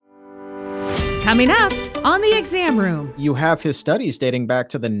Coming up on the exam room. You have his studies dating back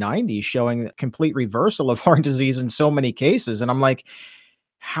to the 90s showing complete reversal of heart disease in so many cases. And I'm like,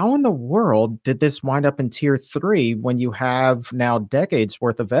 how in the world did this wind up in tier 3 when you have now decades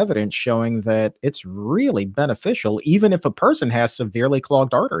worth of evidence showing that it's really beneficial, even if a person has severely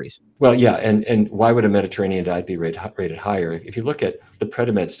clogged arteries? Well, yeah. And why would a Mediterranean diet be rated higher? If you look at the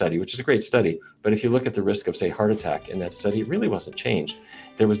Predimed study, which is a great study, but if you look at the risk of, say, heart attack in that study, it really wasn't changed.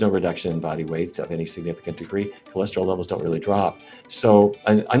 There was no reduction in body weight of any significant degree. Cholesterol levels don't really drop. So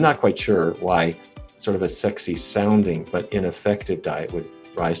I'm not quite sure why sort of a sexy sounding but ineffective diet would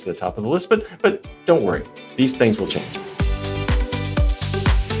rise to the top of the list, but don't worry, these things will change.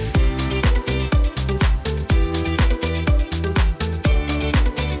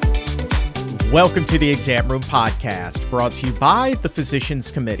 Welcome to the Exam Room Podcast, brought to you by the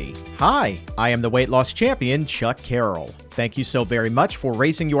Physicians Committee. Hi, I am the weight loss champion, Chuck Carroll. Thank you so very much for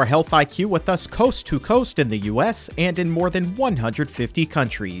raising your health IQ with us coast to coast in the U.S. and in more than 150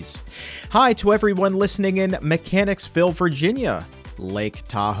 countries. Hi to everyone listening in Mechanicsville, Virginia, Lake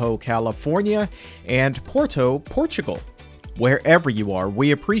Tahoe, California, and Porto, Portugal. Wherever you are,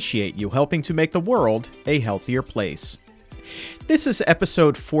 we appreciate you helping to make the world a healthier place. This is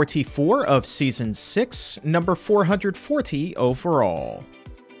episode 44 of season 6, number 440 overall.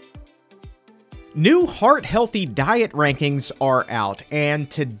 New heart-healthy diet rankings are out, and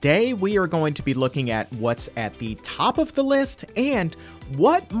today we are going to be looking at what's at the top of the list and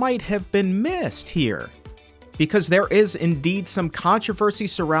what might have been missed here. Because there is indeed some controversy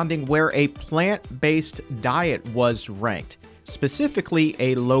surrounding where a plant-based diet was ranked, specifically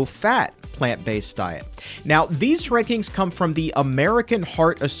a low-fat plant-based diet. Now, these rankings come from the American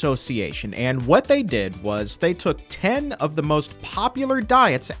Heart Association, and what they did was they took 10 of the most popular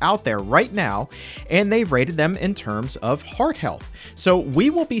diets out there right now, and they rated them in terms of heart health. So we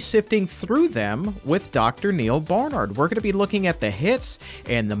will be sifting through them with Dr. Neal Barnard. We're going to be looking at the hits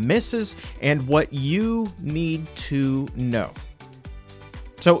and the misses and what you need to know.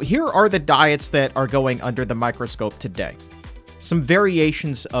 So here are the diets that are going under the microscope today. Some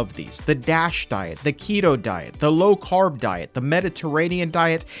variations of these: the DASH diet, the keto diet, the low carb diet, the Mediterranean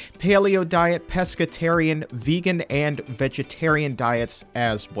diet, paleo diet, pescatarian, vegan, and vegetarian diets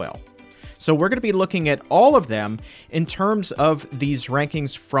as well. So we're going to be looking at all of them in terms of these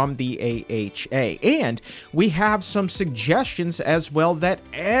rankings from the AHA. And we have some suggestions as well that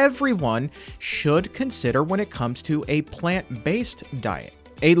everyone should consider when it comes to a plant-based diet,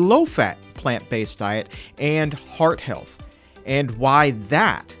 a low-fat plant-based diet, and heart health, and why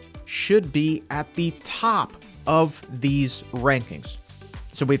that should be at the top of these rankings.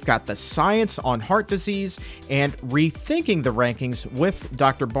 So we've got the science on heart disease and rethinking the rankings with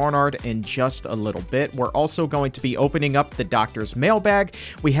Dr. Barnard in just a little bit. We're also going to be opening up the doctor's mailbag.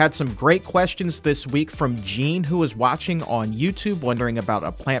 We had some great questions this week from Jean, who is watching on YouTube, wondering about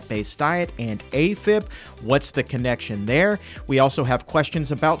a plant-based diet and AFib. What's the connection there? We also have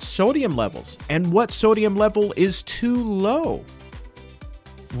questions about sodium levels and what sodium level is too low.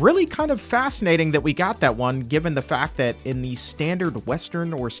 Really kind of fascinating that we got that one, given the fact that in the standard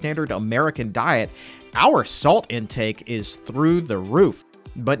Western or standard American diet, our salt intake is through the roof.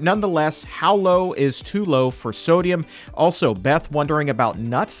 But nonetheless, how low is too low for sodium? Also, Beth wondering about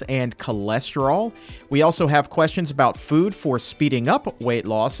nuts and cholesterol. We also have questions about food for speeding up weight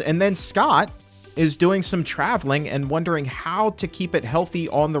loss. And then Scott is doing some traveling and wondering how to keep it healthy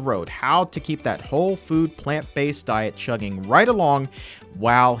on the road, how to keep that whole food plant-based diet chugging right along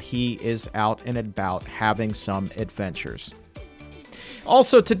while he is out and about having some adventures.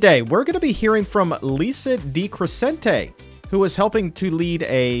 Also today, we're going to be hearing from Lisa DiCrescente, who is helping to lead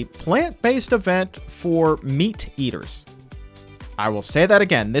a plant-based event for meat eaters. I will say that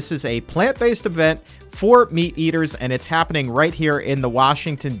again. This is a plant-based event for meat eaters, and it's happening right here in the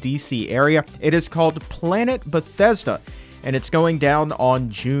Washington, D.C. area. It is called Planet Bethesda, and it's going down on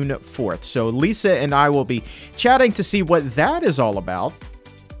June 4th. So Lisa and I will be chatting to see what that is all about.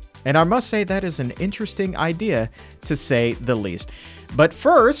 And I must say that is an interesting idea, to say the least. But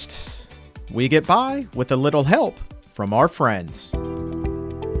first, we get by with a little help from our friends.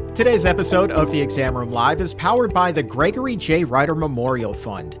 Today's episode of the Exam Room Live is powered by the Gregory J. Ryder Memorial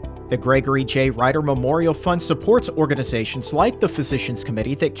Fund. The Gregory J. Ryder Memorial Fund supports organizations like the Physicians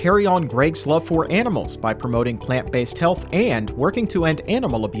Committee that carry on Greg's love for animals by promoting plant-based health and working to end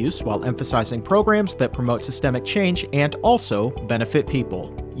animal abuse while emphasizing programs that promote systemic change and also benefit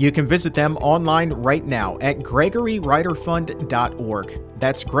people. You can visit them online right now at gregoryryderfund.org.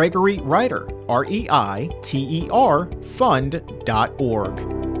 That's Gregory Ryder, R-E-I-T-E-R, fund.org.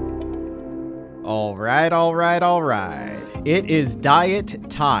 All right. It is diet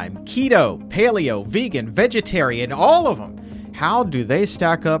time. Keto, paleo, vegan, vegetarian, all of them. How do they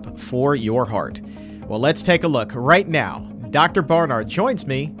stack up for your heart? Well, let's take a look right now. Dr. Barnard joins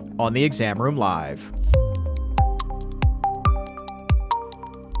me on the Exam Room Live.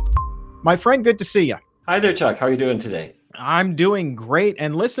 My friend, good to see you. Hi there, Chuck. How are you doing today? I'm doing great.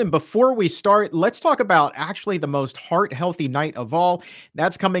 And listen, before we start, let's talk about actually the most heart-healthy night of all.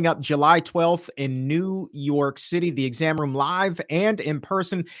 That's coming up July 12th in New York City, the Exam Room Live and in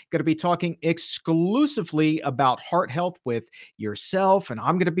person. Going to be talking exclusively about heart health with yourself, and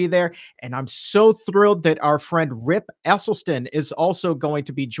I'm going to be there. And I'm so thrilled that our friend Rip Esselstyn is also going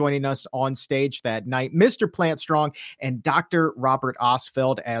to be joining us on stage that night. Mr. Plant Strong and Dr. Robert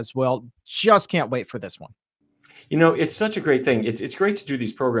Osfeld as well. Just can't wait for this one. You know, it's such a great thing. It's great to do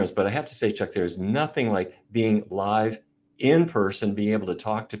these programs, but I have to say, Chuck, there's nothing like being live in person, being able to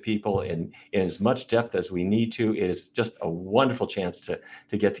talk to people in as much depth as we need to. It is just a wonderful chance to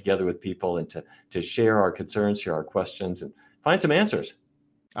get together with people and to share our concerns, share our questions, and find some answers.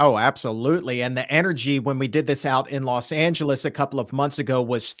 Oh, absolutely. And the energy when we did this out in Los Angeles a couple of months ago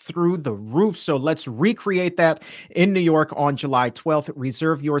was through the roof. So let's recreate that in New York on July 12th.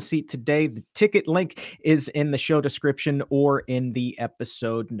 Reserve your seat today. The ticket link is in the show description or in the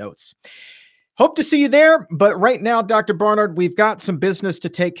episode notes. Hope to see you there. But right now, Dr. Barnard, we've got some business to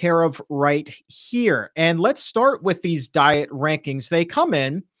take care of right here. And let's start with these diet rankings. They come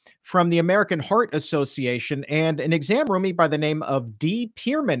in from the American Heart Association, and an exam roomie by the name of D.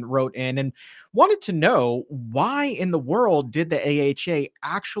 Pearman wrote in and wanted to know, why in the world did the AHA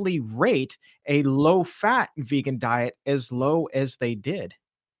actually rate a low-fat vegan diet as low as they did?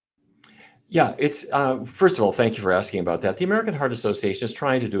 Yeah, it's first of all, thank you for asking about that. The American Heart Association is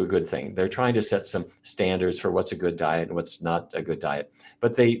trying to do a good thing. They're trying to set some standards for what's a good diet and what's not a good diet.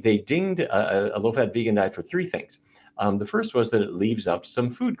 But they dinged a low-fat vegan diet for three things. The first was that it leaves out some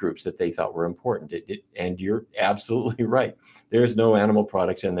food groups that they thought were important. And you're absolutely right. There's no animal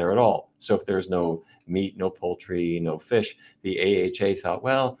products in there at all. So if there's no meat, no poultry, no fish, the AHA thought,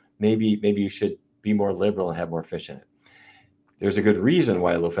 well, maybe you should be more liberal and have more fish in it. There's a good reason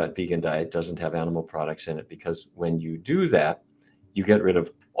why a low-fat vegan diet doesn't have animal products in it, because when you do that, you get rid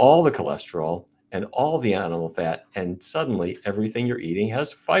of all the cholesterol and all the animal fat, and suddenly everything you're eating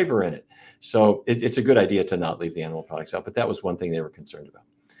has fiber in it. So it's a good idea to not leave the animal products out, but that was one thing they were concerned about.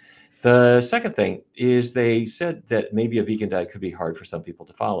 The second thing is they said that maybe a vegan diet could be hard for some people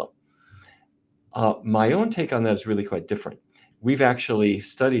to follow. My own take on that is really quite different. We've actually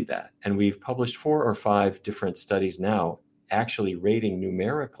studied that, and we've published 4 or 5 different studies now actually rating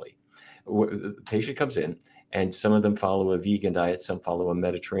numerically. The patient comes in, and some of them follow a vegan diet, some follow a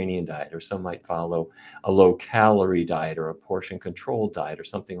Mediterranean diet, or some might follow a low-calorie diet or a portion-controlled diet or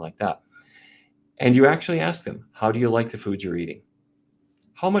something like that. And you actually ask them, how do you like the food you're eating?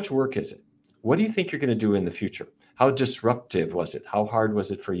 How much work is it? What do you think you're going to do in the future? How disruptive was it? How hard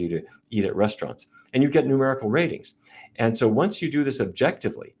was it for you to eat at restaurants? And you get numerical ratings. And so once you do this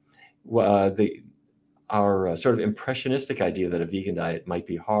objectively, our sort of impressionistic idea that a vegan diet might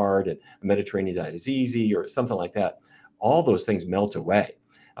be hard and a Mediterranean diet is easy or something like that, all those things melt away.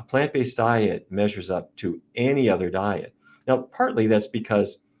 A plant-based diet measures up to any other diet. Now, partly that's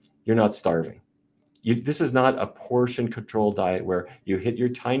because you're not starving. This is not a portion-controlled diet where you hit your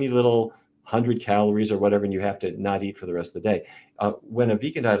tiny little 100 calories or whatever, and you have to not eat for the rest of the day. When a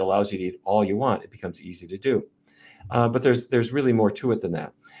vegan diet allows you to eat all you want, it becomes easy to do. But there's really more to it than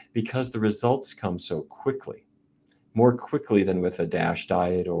that, because the results come so quickly, more quickly than with a DASH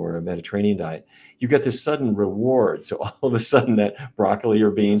diet or a Mediterranean diet. You get this sudden reward. So all of a sudden that broccoli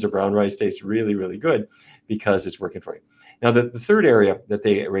or beans or brown rice tastes really, really good because it's working for you. Now, the third area that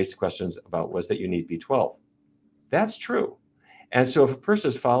they raised questions about was that you need B12. That's true. And so if a person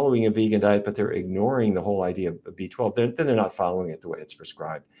is following a vegan diet, but they're ignoring the whole idea of B12, then they're not following it the way it's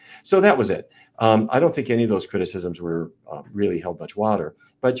prescribed. So that was it. I don't think any of those criticisms were really held much water,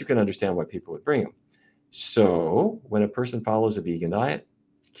 but you can understand why people would bring them. So when a person follows a vegan diet,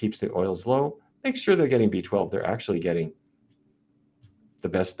 keeps the oils low, make sure they're getting B12. They're actually getting the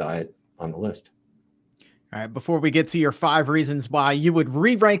best diet on the list. All right, before we get to your 5 reasons why you would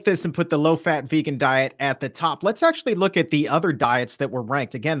re-rank this and put the low-fat vegan diet at the top, let's actually look at the other diets that were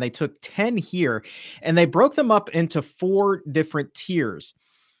ranked. Again, they took 10 here, and they broke them up into 4 different tiers.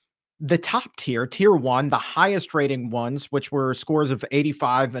 the top tier, tier one, the highest rating ones, which were scores of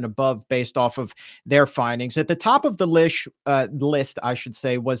 85 and above based off of their findings. At the top of the list, I should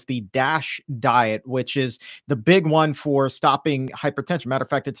say, was the DASH diet, which is the big one for stopping hypertension. Matter of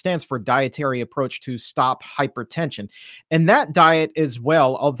fact, it stands for Dietary Approach to Stop Hypertension. And that diet as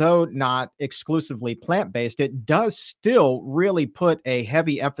well, although not exclusively plant-based, it does still really put a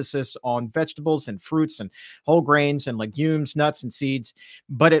heavy emphasis on vegetables and fruits and whole grains and legumes, nuts and seeds.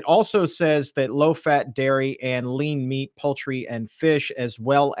 But it also says that low-fat dairy and lean meat, poultry, and fish, as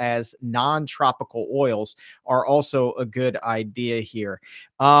well as non-tropical oils, are also a good idea here.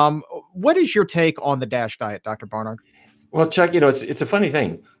 What is your take on the DASH diet, Dr. Barnard? Well, Chuck, it's a funny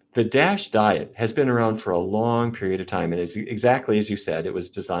thing. The DASH diet has been around for a long period of time, and it's exactly as you said, it was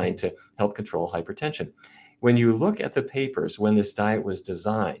designed to help control hypertension. When you look at the papers when this diet was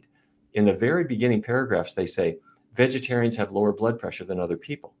designed, in the very beginning paragraphs, they say vegetarians have lower blood pressure than other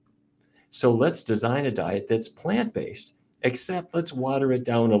people. So let's design a diet that's plant-based, except let's water it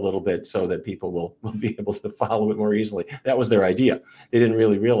down a little bit so that people will be able to follow it more easily. That was their idea. They didn't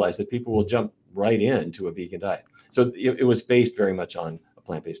really realize that people will jump right into a vegan diet. So it was based very much on a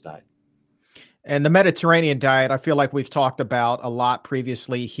plant-based diet. And the Mediterranean diet, I feel like we've talked about a lot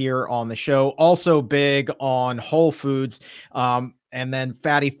previously here on the show. Also big on whole foods, and then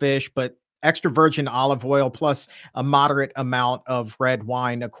fatty fish, but extra virgin olive oil plus a moderate amount of red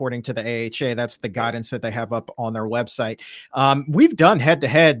wine, according to the AHA. That's the guidance that they have up on their website. We've done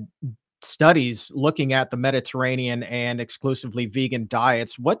head-to-head studies looking at the Mediterranean and exclusively vegan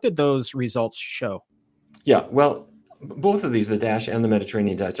diets. What did those results show? Yeah, well, both of these, the DASH and the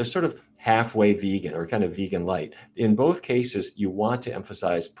Mediterranean diets, are sort of halfway vegan or kind of vegan light. In both cases, you want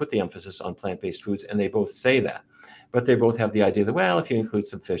to put the emphasis on plant-based foods, and they both say that. But they both have the idea that, well, if you include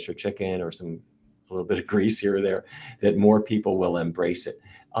some fish or chicken or a little bit of grease here or there, that more people will embrace it.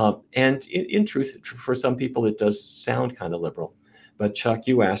 And in truth, for some people, it does sound kind of liberal. But Chuck,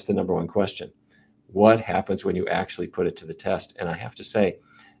 you asked the number one question. What happens when you actually put it to the test? And I have to say,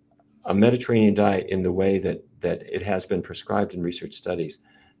 a Mediterranean diet in the way that it has been prescribed in research studies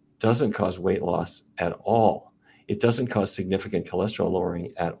doesn't cause weight loss at all. It doesn't cause significant cholesterol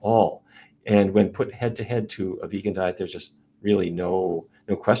lowering at all. And when put head to head to a vegan diet, there's just really no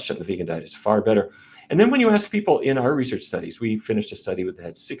question the vegan diet is far better. And then when you ask people in our research studies, we finished a study that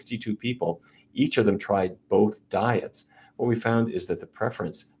had 62 people. Each of them tried both diets. What we found is that the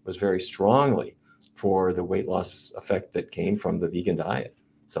preference was very strongly for the weight loss effect that came from the vegan diet.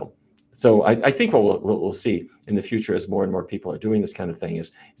 So I think what we'll see in the future as more and more people are doing this kind of thing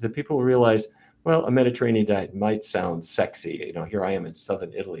is that people will realize, well, a Mediterranean diet might sound sexy. Here I am in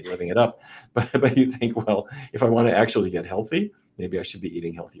southern Italy living it up. But you think, well, if I want to actually get healthy, maybe I should be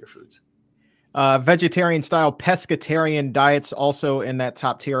eating healthier foods. Vegetarian style pescatarian diets also in that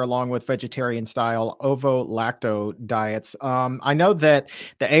top tier, along with vegetarian style ovo-lacto diets. I know that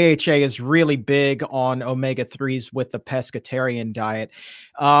the AHA is really big on omega-3s with the pescatarian diet.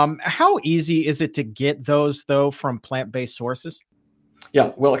 How easy is it to get those, though, from plant-based sources?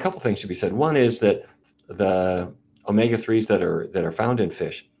 Yeah, well, a couple things should be said. One is that the omega-3s that are found in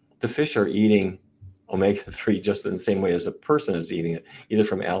fish, the fish are eating omega-3 just in the same way as a person is eating it, either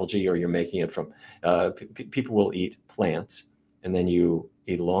from algae or you're making it from, people will eat plants, and then you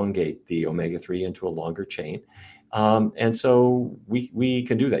elongate the omega-3 into a longer chain. And so we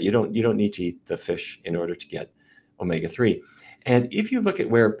can do that. You don't need to eat the fish in order to get omega-3. And if you look at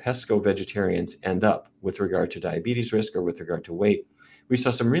where pesco-vegetarians end up with regard to diabetes risk or with regard to weight, we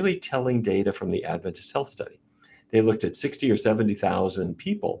saw some really telling data from the Adventist Health Study. They looked at 60 or 70,000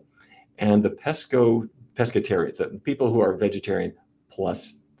 people, and the pescatarians, the people who are vegetarian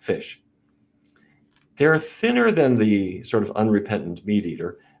plus fish, they're thinner than the sort of unrepentant meat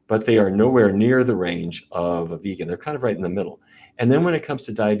eater, but they are nowhere near the range of a vegan. They're kind of right in the middle. And then when it comes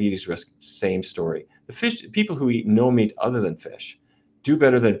to diabetes risk, same story. The people who eat no meat other than fish do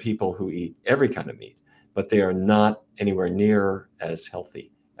better than people who eat every kind of meat, but they are not anywhere near as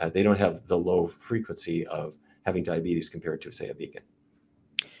healthy. They don't have the low frequency of having diabetes compared to, say, a vegan.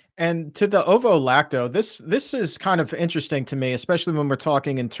 And to the ovo-lacto, this is kind of interesting to me, especially when we're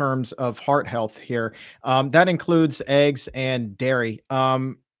talking in terms of heart health here. That includes eggs and dairy.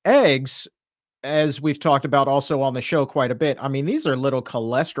 Eggs, as we've talked about also on the show quite a bit, I mean, these are little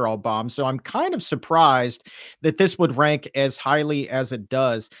cholesterol bombs. So I'm kind of surprised that this would rank as highly as it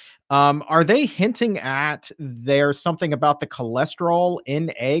does. Are they hinting at there's something about the cholesterol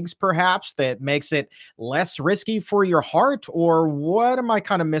in eggs, perhaps, that makes it less risky for your heart? Or what am I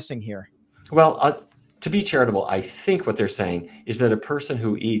kind of missing here? Well, to be charitable, I think what they're saying is that a person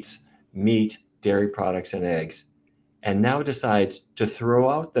who eats meat, dairy products, and eggs and now decides to throw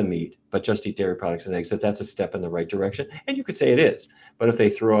out the meat, but just eat dairy products and eggs, that's a step in the right direction. And you could say it is. But if they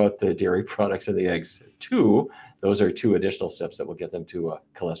throw out the dairy products and the eggs too, those are 2 additional steps that will get them to a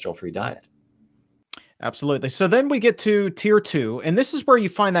cholesterol-free diet. Absolutely. So then we get to tier 2, and this is where you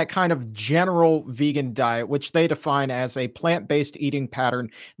find that kind of general vegan diet, which they define as a plant-based eating pattern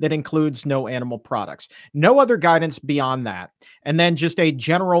that includes no animal products. No other guidance beyond that. And then just a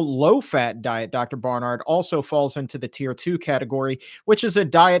general low-fat diet, Dr. Barnard, also falls into the tier 2 category, which is a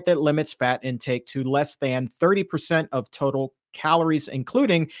diet that limits fat intake to less than 30% of total calories,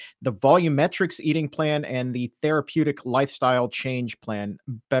 including the volumetrics eating plan and the therapeutic lifestyle change plan,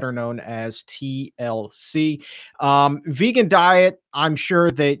 better known as TLC. Vegan diet, I'm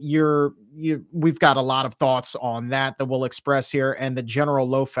sure that we've got a lot of thoughts on that we'll express here, and the general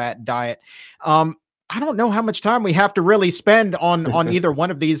low fat diet. I don't know how much time we have to really spend on either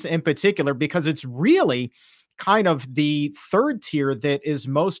one of these in particular, because it's really kind of the third tier that is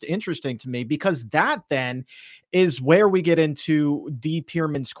most interesting to me, because that then is where we get into Dee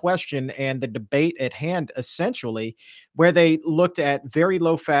Pierman's question and the debate at hand, essentially, where they looked at very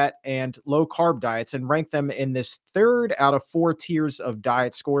low fat and low carb diets and ranked them in this third out of 4 tiers of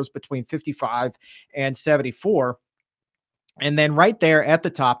diet scores between 55 and 74. And then right there at the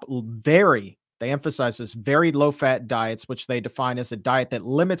top, they emphasize this very low fat diets, which they define as a diet that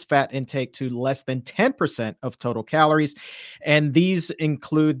limits fat intake to less than 10% of total calories. And these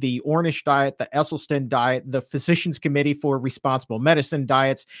include the Ornish diet, the Esselstyn diet, the Physicians Committee for Responsible Medicine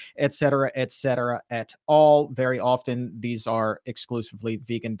diets, et cetera, et al. Very often, these are exclusively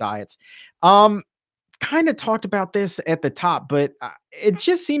vegan diets. Kind of talked about this at the top, but it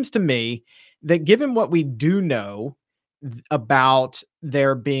just seems to me that given what we do know about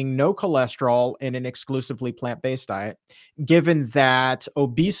there being no cholesterol in an exclusively plant-based diet, given that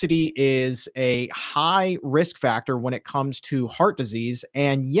obesity is a high risk factor when it comes to heart disease,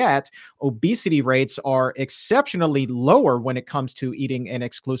 and yet obesity rates are exceptionally lower when it comes to eating an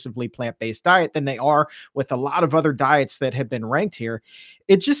exclusively plant-based diet than they are with a lot of other diets that have been ranked here.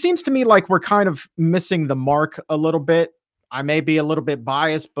 It just seems to me like we're kind of missing the mark a little bit. I may be a little bit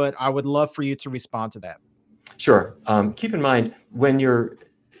biased, but I would love for you to respond to that. Sure. Keep in mind, when to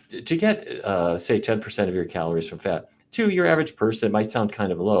get, say, 10% of your calories from fat, to your average person, it might sound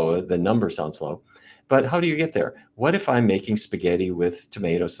kind of low. The number sounds low. But how do you get there? What if I'm making spaghetti with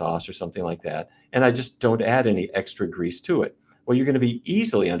tomato sauce or something like that, and I just don't add any extra grease to it? Well, you're going to be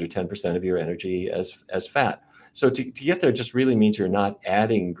easily under 10% of your energy as fat. So to get there just really means you're not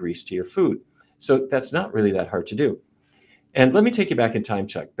adding grease to your food. So that's not really that hard to do. And let me take you back in time,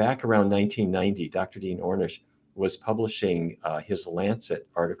 Chuck. Back around 1990, Dr. Dean Ornish was publishing his Lancet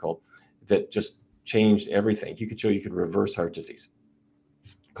article that just changed everything. He could show you could reverse heart disease.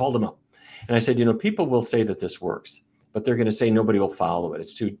 Called him up. And I said, people will say that this works, but they're going to say nobody will follow it.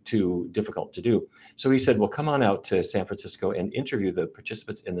 It's too difficult to do. So he said, well, come on out to San Francisco and interview the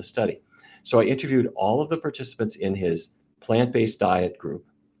participants in the study. So I interviewed all of the participants in his plant-based diet group.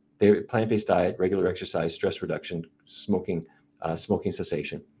 Plant-based diet, regular exercise, stress reduction, smoking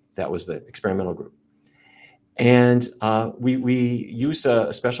cessation. That was the experimental group. And we used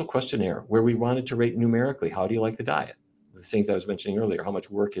a special questionnaire where we wanted to rate numerically, how do you like the diet? The things I was mentioning earlier, how much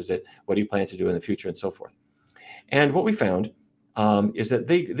work is it? What do you plan to do in the future, and so forth? And what we found is that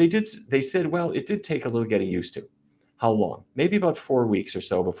they said, well, it did take a little getting used to. How long? Maybe about 4 weeks or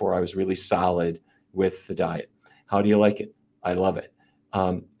so before I was really solid with the diet. How do you like it? I love it.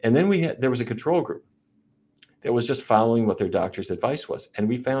 And then there was a control group that was just following what their doctor's advice was. And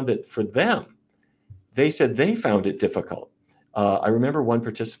we found that for them, they said they found it difficult. I remember one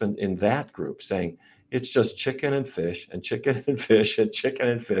participant in that group saying, it's just chicken and fish and chicken and fish and chicken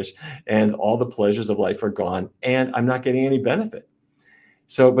and fish, and all the pleasures of life are gone, and I'm not getting any benefit.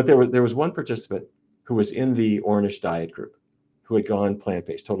 So, but there was one participant who was in the Ornish diet group who had gone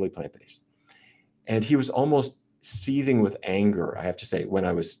plant-based, totally plant-based. And he was almost seething with anger, I have to say, when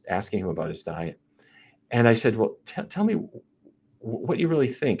I was asking him about his diet. And I said, well, tell me what you really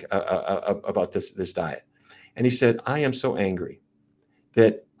think about this diet. And he said, I am so angry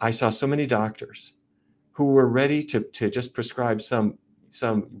that I saw so many doctors who were ready to just prescribe some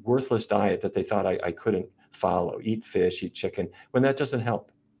worthless diet that they thought I couldn't follow, eat fish, eat chicken, when that doesn't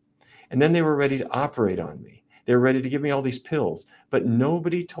help. And then they were ready to operate on me. They were ready to give me all these pills, but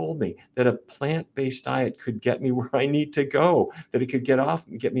nobody told me that a plant-based diet could get me where I need to go, that it could get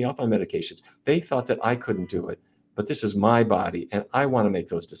me off on medications. They thought that I couldn't do it, but this is my body, and I want to make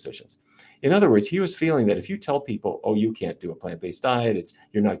those decisions. In other words, he was feeling that if you tell people, oh, you can't do a plant-based diet,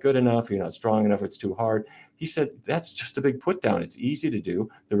 you're not good enough, you're not strong enough, it's too hard. He said, that's just a big put down. It's easy to do.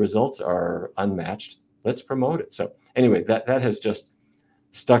 The results are unmatched. Let's promote it. So anyway, that has just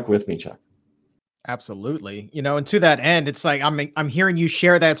stuck with me, Chuck. Absolutely. And to that end, it's like I'm hearing you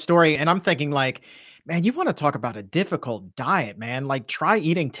share that story and I'm thinking like, man, you want to talk about a difficult diet, man. Like try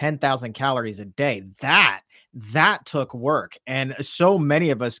eating 10,000 calories a day. That took work. And so many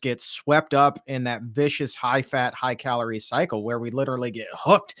of us get swept up in that vicious high fat, high calorie cycle where we literally get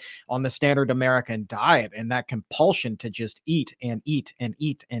hooked on the standard American diet and that compulsion to just eat and eat and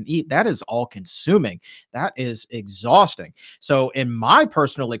eat and eat. That is all consuming. That is exhausting. So in my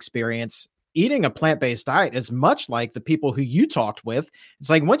personal experience, eating a plant-based diet is much like the people who you talked with. It's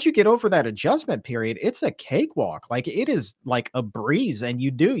like once you get over that adjustment period, it's a cakewalk. Like it is like a breeze and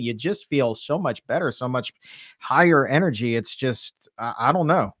you just feel so much better, so much higher energy. It's just, I don't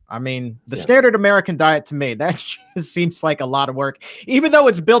know. I mean, the standard American diet to me, that just seems like a lot of work, even though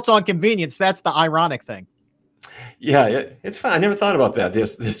it's built on convenience. That's the ironic thing. Yeah, it's fun. I never thought about that.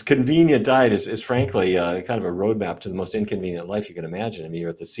 This convenient diet is frankly kind of a roadmap to the most inconvenient life you can imagine. I mean, you're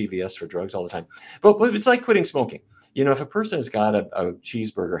at the CVS for drugs all the time. But it's like quitting smoking. If a person has got a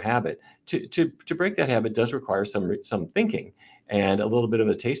cheeseburger habit, to break that habit does require some thinking and a little bit of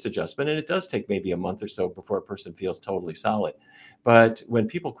a taste adjustment. And it does take maybe a month or so before a person feels totally solid. But when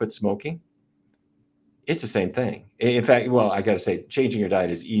people quit smoking, it's the same thing. In fact, well, I got to say, changing your diet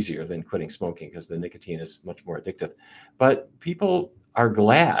is easier than quitting smoking because the nicotine is much more addictive. But people are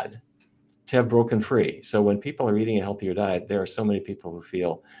glad to have broken free. So when people are eating a healthier diet, there are so many people who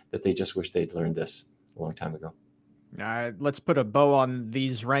feel that they just wish they'd learned this a long time ago. Let's put a bow on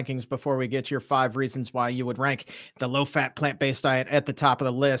these rankings before we get to your 5 reasons why you would rank the low-fat plant-based diet at the top of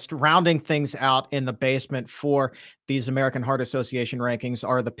the list. Rounding things out in the basement for these American Heart Association rankings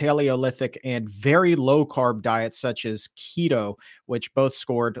are the Paleolithic and very low-carb diets such as keto, which both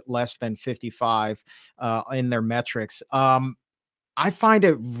scored less than 55 in their metrics. I find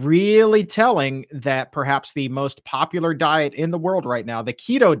it really telling that perhaps the most popular diet in the world right now, the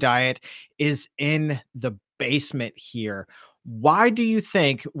keto diet, is in the basement here. Why do you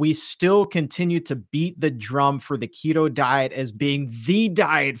think we still continue to beat the drum for the keto diet as being the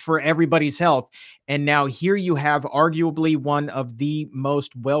diet for everybody's health? And now here you have arguably one of the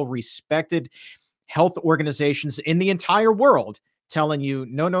most well-respected health organizations in the entire world telling you,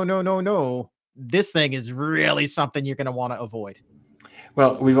 no, this thing is really something you're going to want to avoid.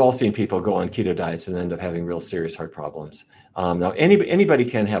 Well, we've all seen people go on keto diets and end up having real serious heart problems. Now, anybody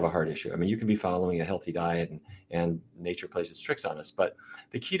can have a heart issue. I mean, you can be following a healthy diet and nature plays its tricks on us, but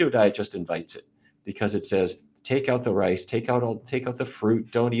the keto diet just invites it because it says, take out the rice, take out the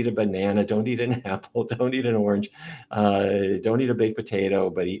fruit, don't eat a banana, don't eat an apple, don't eat an orange, don't eat a baked potato,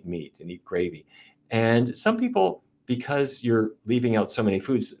 but eat meat and eat gravy. And some people, because you're leaving out so many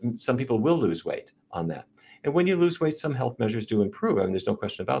foods, some people will lose weight on that. And when you lose weight, some health measures do improve. I mean, there's no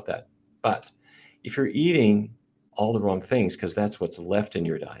question about that. But if you're eating all the wrong things, because that's what's left in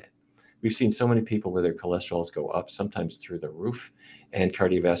your diet, we've seen so many people where their cholesterols go up, sometimes through the roof, and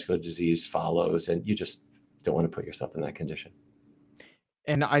cardiovascular disease follows, and you just don't want to put yourself in that condition.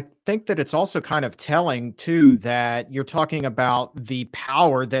 And I think that it's also kind of telling, too, that you're talking about the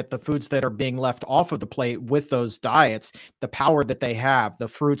power that the foods that are being left off of the plate with those diets, the power that they have, the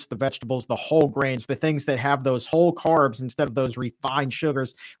fruits, the vegetables, the whole grains, the things that have those whole carbs instead of those refined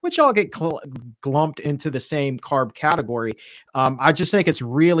sugars, which all get glumped into the same carb category. I just think it's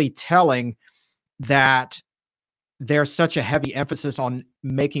really telling that there's such a heavy emphasis on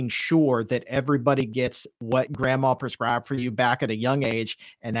making sure that everybody gets what grandma prescribed for you back at a young age,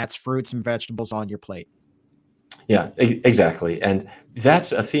 and that's fruits and vegetables on your plate. Yeah, exactly. And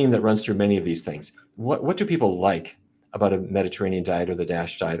that's a theme that runs through many of these things. What do people like about a Mediterranean diet or the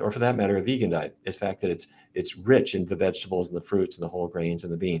DASH diet, or for that matter, a vegan diet? The fact that it's rich in the vegetables and the fruits and the whole grains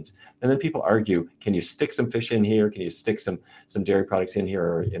and the beans. And then people argue, can you stick some fish in here? Can you stick some dairy products in here?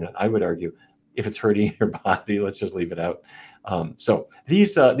 Or, I would argue, if it's hurting your body, let's just leave it out. So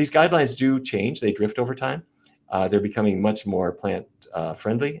these guidelines do change. They drift over time. They're becoming much more plant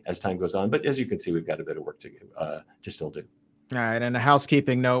friendly as time goes on. But as you can see, we've got a bit of work to still do. All right. And a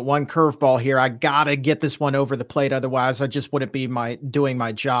housekeeping note, one curveball here. I got to get this one over the plate. Otherwise, I just wouldn't be doing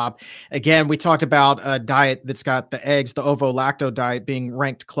my job. Again, we talked about a diet that's got the eggs, the ovo-lacto diet being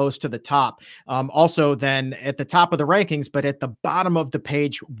ranked close to the top. Also then at the top of the rankings, but at the bottom of the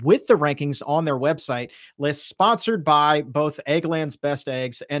page with the rankings on their website list, sponsored by both Eggland's Best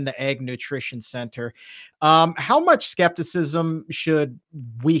Eggs and the Egg Nutrition Center. How much skepticism should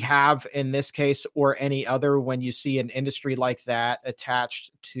we have in this case or any other when you see an industry like that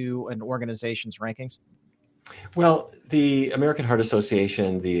attached to an organization's rankings? Well, the American Heart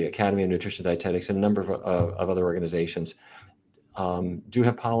Association, the Academy of Nutrition Dietetics, and a number of other organizations do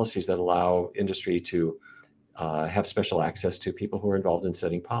have policies that allow industry to have special access to people who are involved in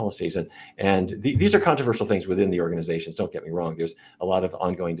setting policies. And these are controversial things within the organizations. Don't get me wrong. There's a lot of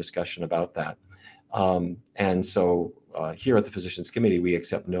ongoing discussion about that. And so here at the Physicians Committee, we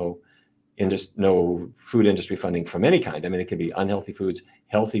accept no food industry funding from any kind. I mean, it can be unhealthy foods,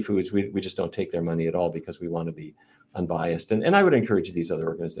 healthy foods. We just don't take their money at all because we want to be unbiased. And I would encourage these other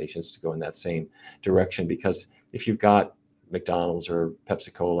organizations to go in that same direction, because if you've got McDonald's or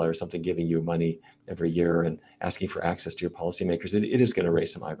Pepsi-Cola or something giving you money every year and asking for access to your policymakers, it is going to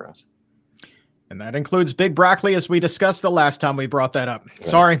raise some eyebrows. And that includes Big Broccoli, as we discussed the last time we brought that up. Right.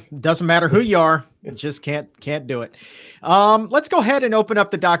 Sorry, doesn't matter who you are. Just can't do it. Let's go ahead and open up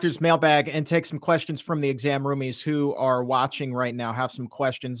the doctor's mailbag and take some questions from the exam roomies who are watching right now, have some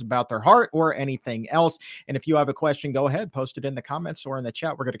questions about their heart or anything else. And if you have a question, go ahead, post it in the comments or in the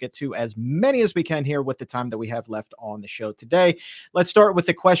chat. We're going to get to as many as we can here with the time that we have left on the show today. Let's start with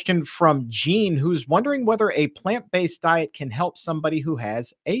a question from Jean, who's wondering whether a plant-based diet can help somebody who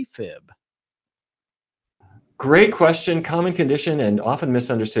has AFib. Great question. Common condition and often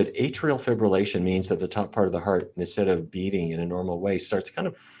misunderstood. Atrial fibrillation means that the top part of the heart, instead of beating in a normal way, starts kind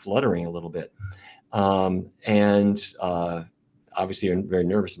of fluttering a little bit. Obviously you're very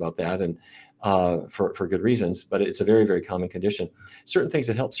nervous about that, and for good reasons, but it's a very, very common condition. Certain things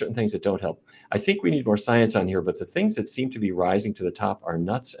that help, certain things that don't help. I think we need more science on here, but the things that seem to be rising to the top are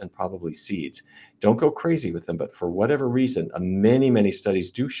nuts and probably seeds. Don't go crazy with them, but for whatever reason, many, many studies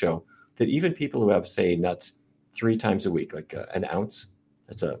do show that even people who have, say, nuts 3 times a week, like an ounce,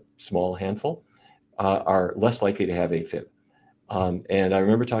 that's a small handful, are less likely to have AFib. And I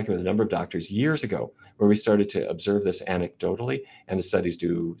remember talking with a number of doctors years ago where we started to observe this anecdotally, and the studies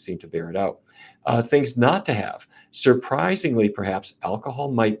do seem to bear it out. Things not to have. Surprisingly, perhaps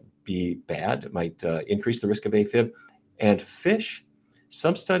alcohol might be bad. It might increase the risk of AFib. And fish,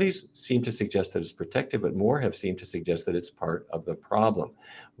 some studies seem to suggest that it's protective, but more have seemed to suggest that it's part of the problem.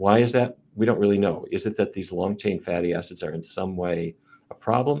 Why is that? We don't really know. Is it that these long-chain fatty acids are in some way a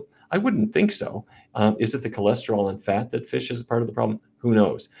problem? I wouldn't think so. Is it the cholesterol and fat that fish is a part of the problem? Who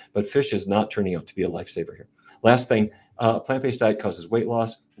knows? But fish is not turning out to be a lifesaver here. Last thing, plant-based diet causes weight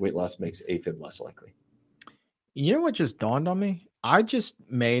loss. Weight loss makes AFib less likely. You know what just dawned on me? I just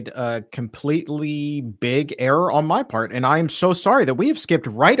made a completely big error on my part, and I am so sorry that we have skipped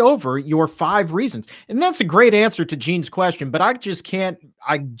right over your 5 reasons. And that's a great answer to Jean's question, but I just can't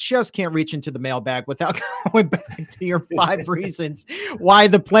reach into the mailbag without going back to your 5 reasons why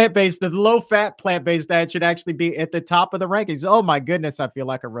the low-fat plant-based diet should actually be at the top of the rankings. Oh my goodness, I feel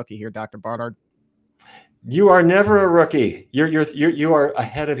like a rookie here, Dr. Barnard. You are never a rookie. You are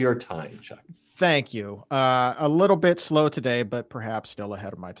ahead of your time, Chuck. Thank you. A little bit slow today, but perhaps still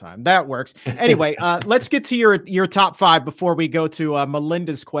ahead of my time. That works. Anyway, let's get to your top 5 before we go to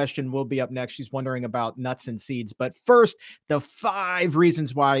Melinda's question. Will be up next. She's wondering about nuts and seeds. But first, the 5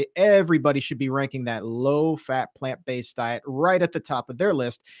 reasons why everybody should be ranking that low-fat plant-based diet right at the top of their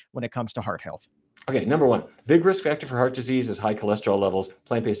list when it comes to heart health. Okay, number 1, big risk factor for heart disease is high cholesterol levels.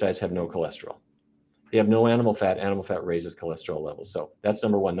 Plant-based diets have no cholesterol. They have no animal fat. Animal fat raises cholesterol levels. So that's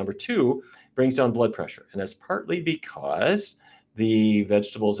number 1. Number 2, brings down blood pressure. And that's partly because the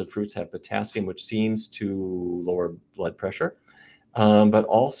vegetables and fruits have potassium, which seems to lower blood pressure. But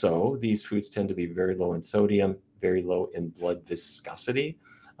also, these foods tend to be very low in sodium, very low in blood viscosity,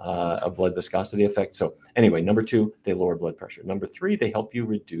 a blood viscosity effect. So anyway, number 2, they lower blood pressure. Number 3, they help you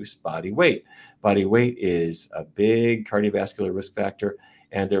reduce body weight. Body weight is a big cardiovascular risk factor,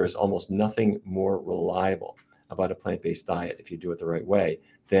 and there is almost nothing more reliable about a plant-based diet, if you do it the right way,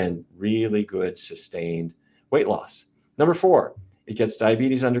 than really good sustained weight loss. Number 4, it gets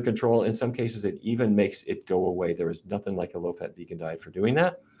diabetes under control. In some cases, it even makes it go away. There is nothing like a low-fat vegan diet for doing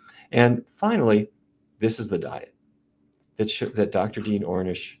that. And finally, this is the diet that Dr. Dean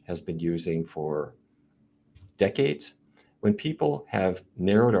Ornish has been using for decades. When people have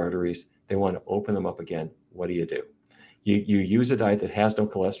narrowed arteries, they want to open them up again. What do? You use a diet that has no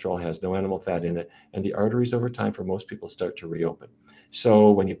cholesterol, has no animal fat in it, and the arteries over time for most people start to reopen. So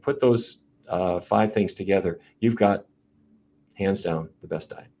when you put those 5 things together, you've got, hands down, the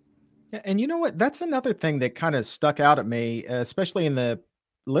best diet. And you know what? That's another thing that kind of stuck out at me, especially in the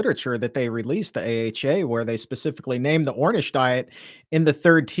literature that they released, the AHA, where they specifically named the Ornish diet in the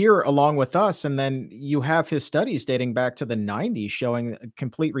 3rd tier along with us. And then you have his studies dating back to the 90s showing a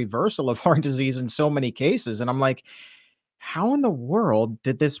complete reversal of heart disease in so many cases. And I'm like, how in the world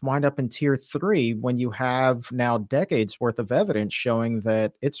did this wind up in tier 3 when you have now decades worth of evidence showing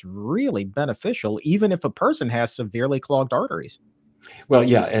that it's really beneficial, even if a person has severely clogged arteries? Well,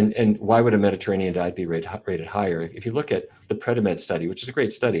 yeah, and why would a Mediterranean diet be rated higher? If you look at the Predimed study, which is a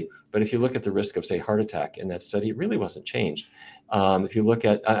great study, but if you look at the risk of, say, heart attack in that study, it really wasn't changed. If you look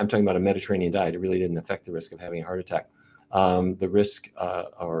at, I'm talking about a Mediterranean diet, it really didn't affect the risk of having a heart attack. The risk,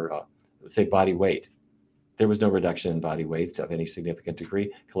 say, body weight, there was no reduction in body weight of any significant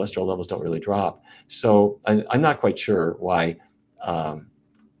degree. Cholesterol levels don't really drop. So I'm not quite sure why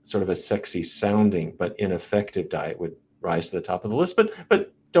sort of a sexy sounding but ineffective diet would rise to the top of the list.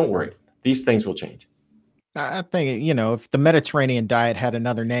 But don't worry, these things will change. I think, if the Mediterranean diet had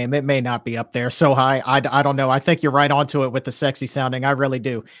another name, it may not be up there so high. I don't know. I think you're right onto it with the sexy sounding. I really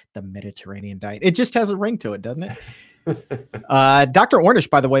do. The Mediterranean diet. It just has a ring to it, doesn't it? Dr. Ornish,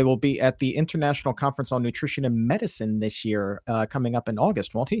 by the way, will be at the International Conference on Nutrition and Medicine this year, coming up in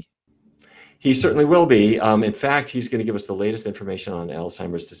August, won't he? He certainly will be. In fact, he's going to give us the latest information on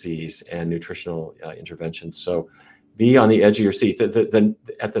Alzheimer's disease and nutritional interventions. So be on the edge of your seat. At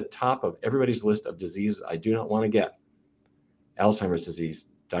the top of everybody's list of diseases I do not want to get, Alzheimer's disease.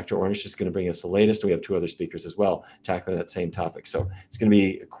 Dr. Ornish is going to bring us the latest. We have two other speakers as well tackling that same topic. So it's going to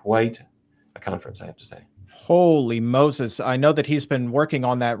be quite a conference, I have to say. Holy Moses. I know that he's been working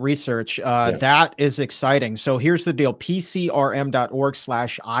on that research. That is exciting. So here's the deal.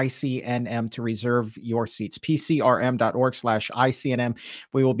 PCRM.org/ICNM to reserve your seats. PCRM.org/ICNM.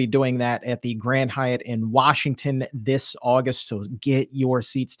 We will be doing that at the Grand Hyatt in Washington this August. So get your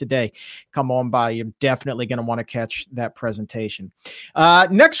seats today. Come on by. You're definitely going to want to catch that presentation.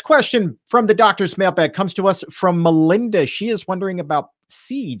 Next question from the doctor's mailbag comes to us from Melinda. She is wondering about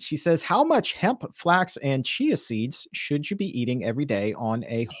seeds. She says, how much hemp, flax, and chia seeds should you be eating every day on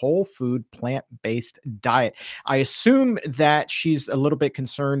a whole food, plant-based diet? I assume that she's a little bit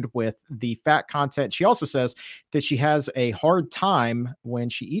concerned with the fat content. She also says that she has a hard time when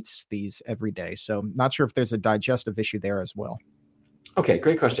she eats these every day. So not sure if there's a digestive issue there as well. Okay,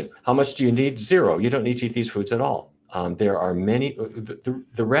 great question. How much do you need? Zero. You don't need to eat these foods at all. There are many,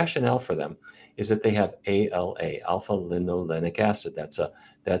 the rationale for them is that they have ALA, alpha linolenic acid. That's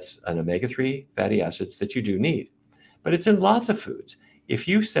an omega-3 fatty acid that you do need, but it's in lots of foods. If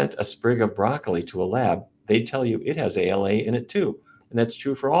you sent a sprig of broccoli to a lab, they'd tell you it has ALA in it too. And that's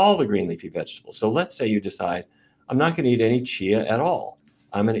true for all the green leafy vegetables. So let's say you decide, I'm not going to eat any chia at all.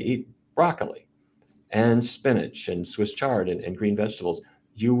 I'm going to eat broccoli and spinach and Swiss chard and green vegetables.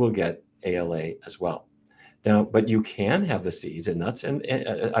 You will get ALA as well. Now, but you can have the seeds and nuts and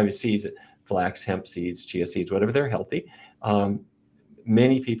seeds, flax, hemp seeds, chia seeds, whatever, they're healthy.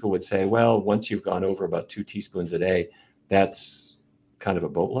 Many people would say, well, once you've gone over about 2 teaspoons a day, that's kind of a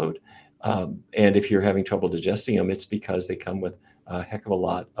boatload. And if you're having trouble digesting them, it's because they come with a heck of a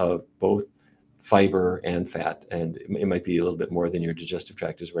lot of both fiber and fat. And it might be a little bit more than your digestive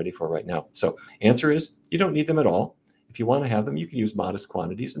tract is ready for right now. So answer is, you don't need them at all. If you want to have them, you can use modest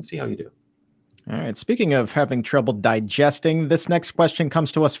quantities and see how you do. All right. Speaking of having trouble digesting, this next question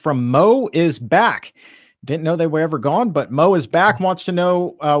comes to us from Mo is back. Didn't know they were ever gone, but Mo is back, wants to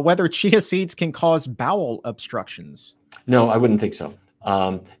know whether chia seeds can cause bowel obstructions. No, I wouldn't think so.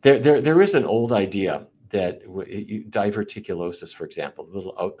 There is an old idea that diverticulosis, for example,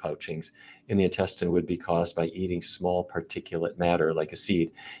 little outpouchings in the intestine would be caused by eating small particulate matter like a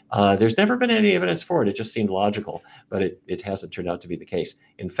seed. There's never been any evidence for it. It just seemed logical, but it hasn't turned out to be the case.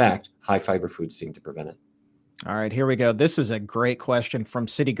 In fact, high fiber foods seem to prevent it. All right, here we go. This is a great question from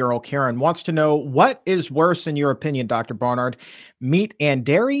City Girl Karen. Wants to know, what is worse in your opinion, Dr. Barnard, meat and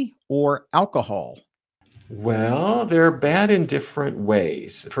dairy or alcohol? Well, they're bad in different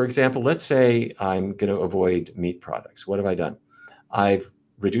ways. For example, let's say I'm going to avoid meat products. What have I done? I've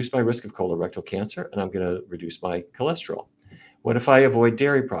reduced my risk of colorectal cancer, and I'm going to reduce my cholesterol. What if I avoid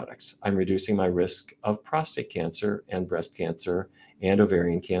dairy products? I'm reducing my risk of prostate cancer and breast cancer and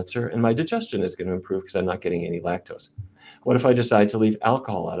ovarian cancer, and my digestion is going to improve because I'm not getting any lactose. What if I decide to leave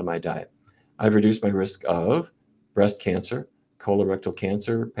alcohol out of my diet? I've reduced my risk of breast cancer, colorectal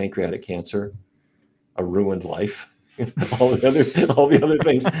cancer, pancreatic cancer, a ruined life, all the other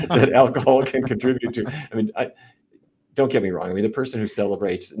things that alcohol can contribute to. I mean, don't get me wrong. I mean, the person who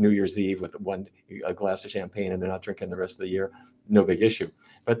celebrates New Year's Eve with a glass of champagne and they're not drinking the rest of the year, no big issue.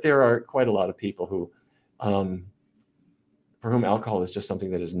 But there are quite a lot of people who, for whom alcohol is just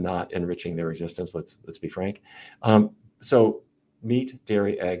something that is not enriching their existence. Let's be frank. So meat,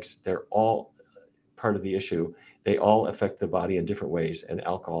 dairy, eggs, they're all part of the issue. They all affect the body in different ways, and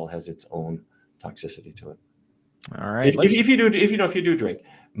alcohol has its own toxicity to it. All right. If you do drink,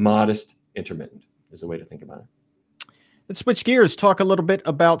 modest, intermittent is the way to think about it. Let's switch gears. Talk a little bit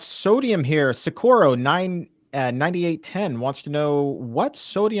about sodium here. Socorro 9810 wants to know what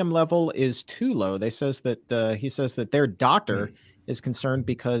sodium level is too low. He says that their doctor is concerned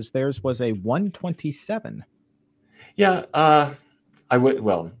because theirs was a 127. Yeah, I would,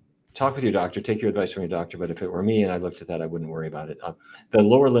 well, talk with your doctor, take your advice from your doctor, but if it were me and I looked at that, I wouldn't worry about it. The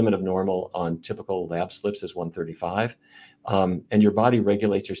lower limit of normal on typical lab slips is 135, and your body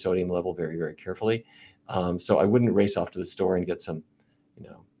regulates your sodium level very, very carefully. So I wouldn't race off to the store and get some,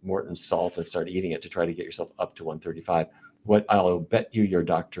 Morton salt and start eating it to try to get yourself up to 135. What I'll bet you your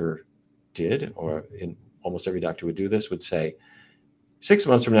doctor did, or in almost every doctor would do this, would say, 6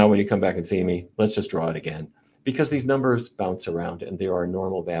 months from now, when you come back and see me, let's just draw it again. Because these numbers bounce around and there are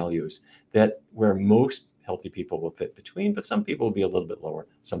normal values that where most healthy people will fit between, but some people will be a little bit lower,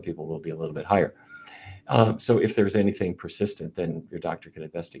 some people will be a little bit higher. So if there's anything persistent, then your doctor can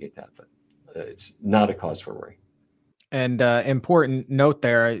investigate that, but it's not a cause for worry. And important note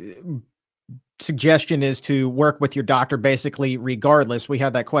there, suggestion is to work with your doctor basically regardless. We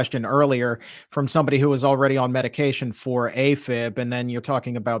had that question earlier from somebody who was already on medication for AFib, and then you're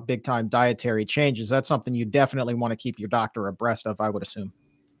talking about big time dietary changes. That's something you definitely want to keep your doctor abreast of, I would assume.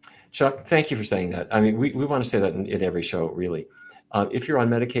 Chuck, thank you for saying that. I mean, we want to say that in every show, really. If you're on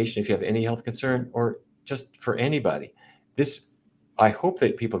medication, if you have any health concern, or just for anybody, I hope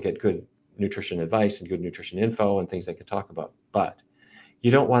that people get good nutrition advice and good nutrition info and things they can talk about. But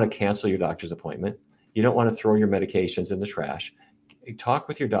you don't want to cancel your doctor's appointment. You don't want to throw your medications in the trash. Talk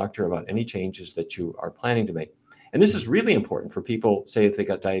with your doctor about any changes that you are planning to make. And this is really important for people, say if they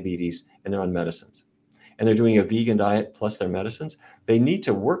got diabetes and they're on medicines and they're doing a vegan diet plus their medicines. They need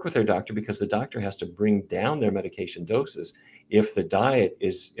to work with their doctor because the doctor has to bring down their medication doses if the diet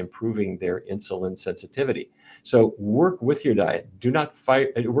is improving their insulin sensitivity. So work with your diet. Do not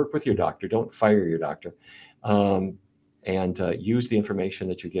work with your doctor. Don't fire your doctor. And use the information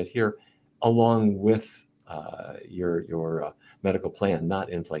that you get here along with your medical plan,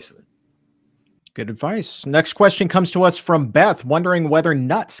 not in place of it. Good advice. Next question comes to us from Beth, wondering whether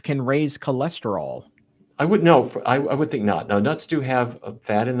nuts can raise cholesterol. I would think not. Now, nuts do have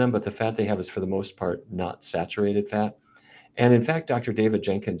fat in them, but the fat they have is for the most part not saturated fat. And in fact, Dr. David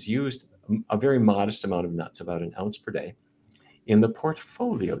Jenkins used a very modest amount of nuts, about an ounce per day, in the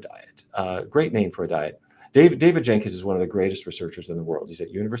Portfolio diet. Great name for a diet. David Jenkins is one of the greatest researchers in the world. He's at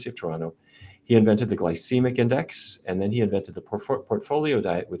University of Toronto. He invented the glycemic index, and then he invented the Portfolio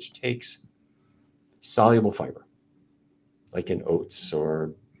diet, which takes soluble fiber, like in oats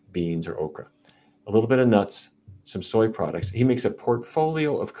or beans or okra, a little bit of nuts, some soy products. He makes a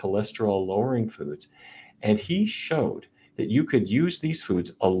portfolio of cholesterol-lowering foods, and he showed that you could use these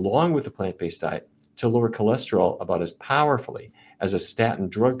foods along with the plant-based diet to lower cholesterol about as powerfully as a statin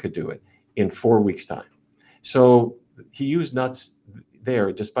drug could do it in 4 weeks' time. So he used nuts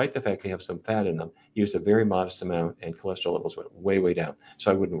there, despite the fact they have some fat in them. He used a very modest amount, and cholesterol levels went way, way down.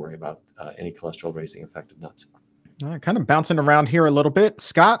 So I wouldn't worry about any cholesterol-raising effect of nuts. Kind of bouncing around here a little bit.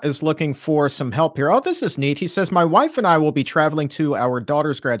 Scott is looking for some help here. Oh, this is neat. He says, my wife and I will be traveling to our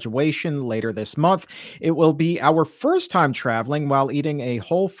daughter's graduation later this month. It will be our first time traveling while eating a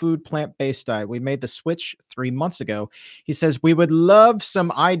whole food plant-based diet. We made the switch 3 months ago. He says, we would love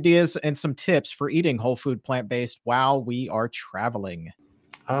some ideas and some tips for eating whole food plant-based while we are traveling.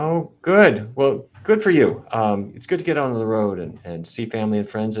 Oh, good. Well, good for you. It's good to get on the road and see family and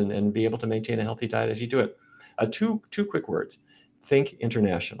friends and be able to maintain a healthy diet as you do it. Two quick words. Think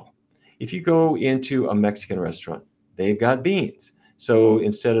international. If you go into a Mexican restaurant, they've got beans. So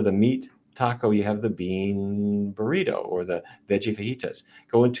instead of the meat taco, you have the bean burrito or the veggie fajitas.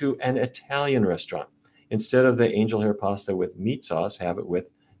 Go into an Italian restaurant. Instead of the angel hair pasta with meat sauce, have it with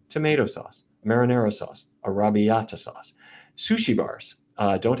tomato sauce, marinara sauce, arrabbiata sauce. Sushi bars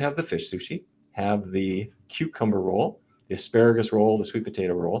don't have the fish sushi. Have the cucumber roll, the asparagus roll, the sweet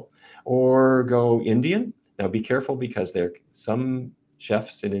potato roll, or go Indian. Now, be careful because some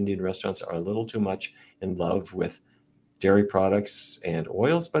chefs in Indian restaurants are a little too much in love with dairy products and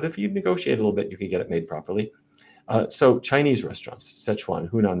oils, but if you negotiate a little bit, you can get it made properly. So Chinese restaurants, Sichuan,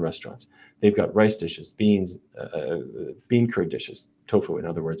 Hunan restaurants, they've got rice dishes, beans, bean curd dishes, tofu in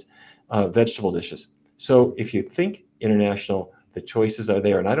other words, vegetable dishes. So if you think international, the choices are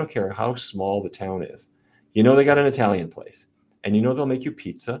there, and I don't care how small the town is. You know they got an Italian place, and you know they'll make you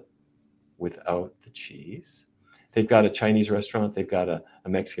pizza without the cheese. They've got a Chinese restaurant. They've got a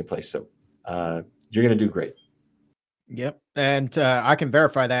Mexican place. So you're going to do great. Yep. And I can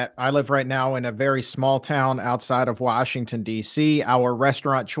verify that. I live right now in a very small town outside of Washington, D.C. Our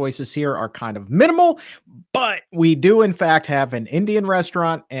restaurant choices here are kind of minimal, but we do, in fact, have an Indian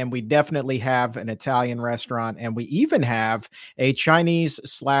restaurant, and we definitely have an Italian restaurant, and we even have a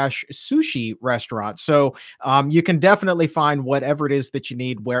Chinese/sushi restaurant. So you can definitely find whatever it is that you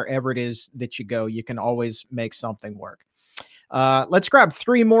need, wherever it is that you go. You can always make something work. Let's grab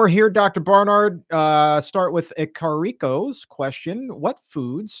three more here, Dr. Barnard. Start with Ikariko's question. What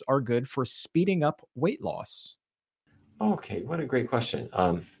foods are good for speeding up weight loss? Okay, what a great question.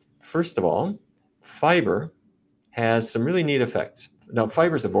 First of all, fiber has some really neat effects. Now,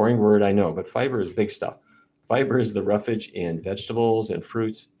 fiber is a boring word, I know, but fiber is big stuff. Fiber is the roughage in vegetables and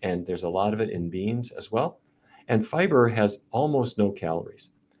fruits, and there's a lot of it in beans as well. And fiber has almost no calories,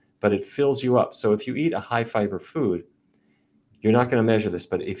 but it fills you up. So if you eat a high fiber food, you're not going to measure this,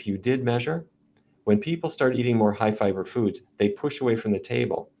 but if you did measure, when people start eating more high fiber foods, they push away from the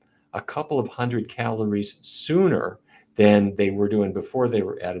table a couple of hundred calories sooner than they were doing before they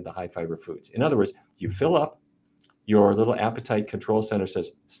were added the high fiber foods. In other words, you fill up, your little appetite control center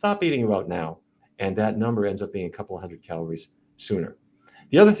says, stop eating about now. And that number ends up being a couple of hundred calories sooner.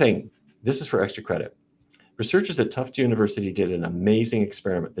 The other thing, this is for extra credit. Researchers at Tufts University did an amazing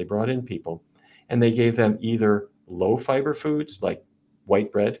experiment. They brought in people and they gave them either low fiber foods like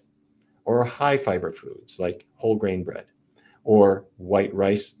white bread or high fiber foods like whole grain bread or white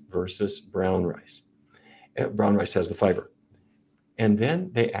rice versus brown rice. Brown rice has the fiber. And then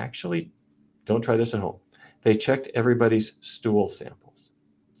they actually, don't try this at home, they checked everybody's stool samples.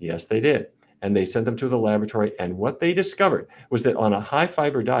 Yes, they did. And they sent them to the laboratory. And what they discovered was that on a high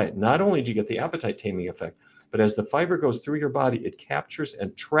fiber diet, not only do you get the appetite taming effect, but as the fiber goes through your body, it captures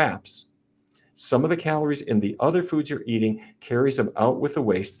and traps some of the calories in the other foods you're eating, carries them out with the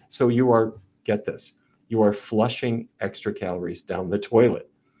waste. So you are, get this, you are flushing extra calories down the toilet.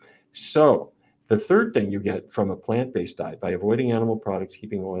 So the third thing you get from a plant-based diet by avoiding animal products,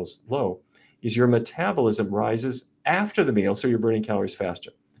 keeping oils low, is your metabolism rises after the meal, so you're burning calories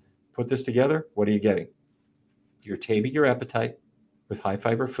faster. Put this together, what are you getting? You're taming your appetite with high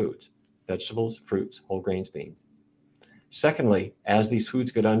fiber foods, vegetables, fruits, whole grains, beans. Secondly, as these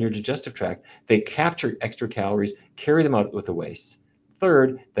foods go down your digestive tract, they capture extra calories, carry them out with the wastes.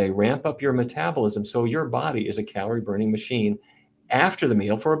 Third, they ramp up your metabolism, so your body is a calorie burning machine after the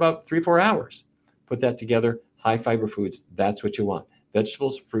meal for about 3-4 hours. Put that together, high fiber foods, that's what you want.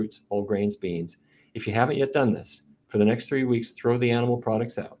 Vegetables, fruits, whole grains, beans. If you haven't yet done this, for the next 3 weeks, throw the animal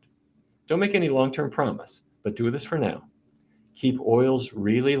products out. Don't make any long-term promise, but do this for now. Keep oils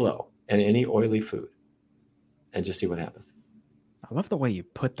really low and any oily food, and just see what happens. I love the way you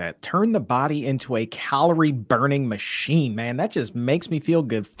put that. Turn the body into a calorie burning machine, man. That just makes me feel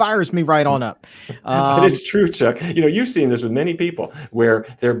good. Fires me right on up. But it's true, Chuck. You know, you've seen this with many people where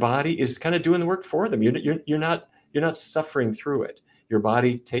their body is kind of doing the work for them. You're not suffering through it. Your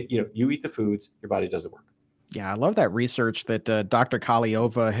body you eat the foods, your body does the work. Yeah, I love that research that Dr.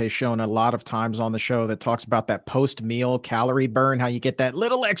 Kaliova has shown a lot of times on the show that talks about that post-meal calorie burn, how you get that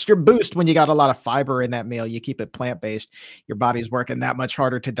little extra boost when you got a lot of fiber in that meal. You keep it plant-based, your body's working that much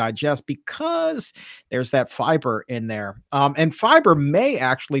harder to digest because there's that fiber in there. And fiber may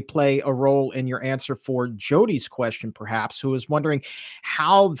actually play a role in your answer for Jody's question, perhaps, who is wondering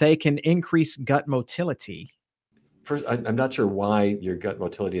how they can increase gut motility. First, I'm not sure why your gut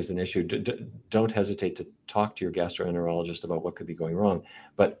motility is an issue. Don't hesitate to talk to your gastroenterologist about what could be going wrong.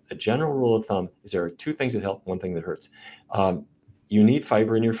 But a general rule of thumb is there are two things that help, one thing that hurts. You need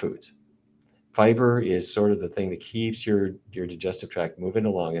fiber in your foods. Fiber is sort of the thing that keeps your digestive tract moving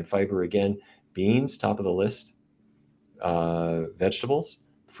along. And fiber, again, beans, top of the list, vegetables,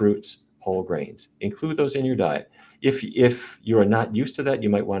 fruits, whole grains. Include those in your diet. If you are not used to that, you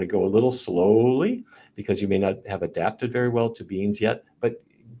might want to go a little slowly because you may not have adapted very well to beans yet, but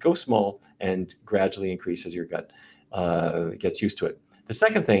go small and gradually increase as your gut gets used to it. The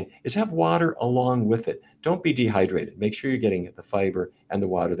second thing is have water along with it. Don't be dehydrated. Make sure you're getting the fiber and the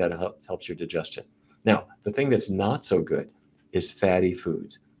water that helps your digestion. Now, the thing that's not so good is fatty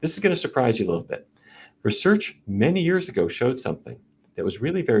foods. This is going to surprise you a little bit. Research many years ago showed something that was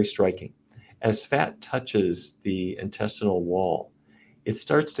really very striking. As fat touches the intestinal wall, it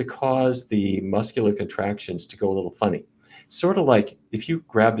starts to cause the muscular contractions to go a little funny. Sort of like if you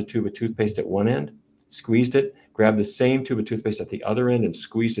grabbed a tube of toothpaste at one end, squeezed it, grabbed the same tube of toothpaste at the other end and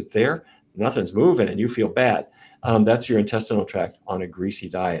squeezed it there, nothing's moving and you feel bad. That's your intestinal tract on a greasy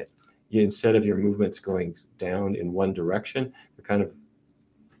diet. Instead of your movements going down in one direction, they're kind of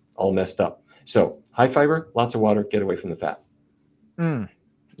all messed up. So high fiber, lots of water, get away from the fat.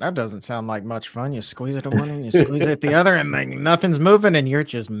 That doesn't sound like much fun. You squeeze it at one end, you squeeze it at the other, and then nothing's moving, and you're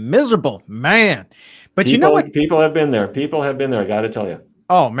just miserable, man. But you know what? People have been there. I got to tell you.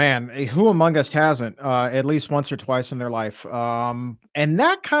 Oh, man. Who among us hasn't at least once or twice in their life? And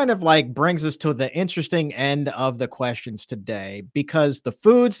that kind of like brings us to the interesting end of the questions today, because the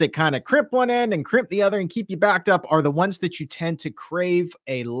foods that kind of crimp one end and crimp the other and keep you backed up are the ones that you tend to crave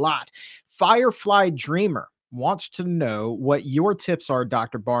a lot. Firefly Dreamer wants to know what your tips are,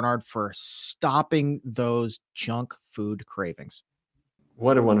 Dr. Barnard, for stopping those junk food cravings.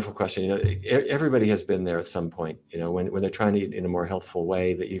 What a wonderful question. Everybody has been there at some point, when they're trying to eat in a more healthful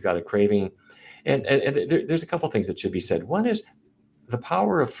way, that you've got a craving. And there's a couple things that should be said. One is the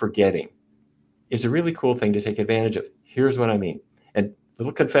power of forgetting is a really cool thing to take advantage of. Here's what I mean. And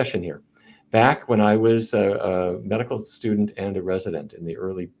little confession here. Back when I was a medical student and a resident in the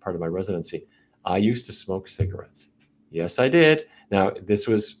early part of my residency, I used to smoke cigarettes. Yes, I did. Now, this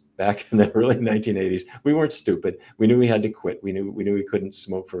was back in the early 1980s. We weren't stupid. We knew we had to quit. We knew we couldn't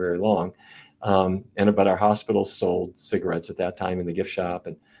smoke for very long. But our hospitals sold cigarettes at that time in the gift shop,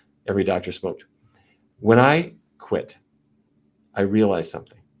 and every doctor smoked. When I quit, I realized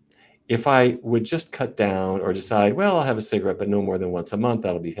something. If I would just cut down or decide, well, I'll have a cigarette, but no more than once a month,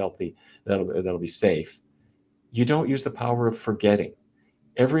 that'll be healthy, that'll be safe. You don't use the power of forgetting.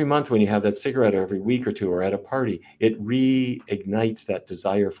 Every month when you have that cigarette, or every week or two, or at a party, it reignites that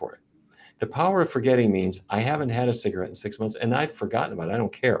desire for it. The power of forgetting means I haven't had a cigarette in 6 months and I've forgotten about it. I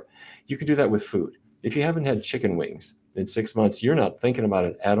don't care. You can do that with food. If you haven't had chicken wings in 6 months, you're not thinking about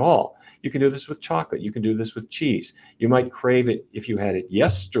it at all. You can do this with chocolate. You can do this with cheese. You might crave it if you had it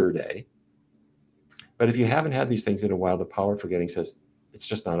yesterday. But if you haven't had these things in a while, the power of forgetting says, it's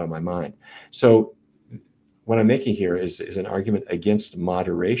just not on my mind. So what I'm making here is an argument against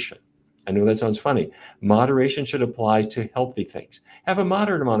moderation. I know that sounds funny. Moderation should apply to healthy things. Have a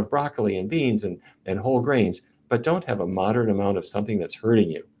moderate amount of broccoli and beans and whole grains, but don't have a moderate amount of something that's hurting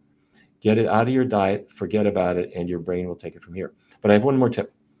you. Get it out of your diet, forget about it, and your brain will take it from here. But I have one more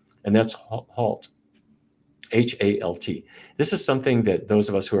tip, and that's HALT. HALT. This is something that those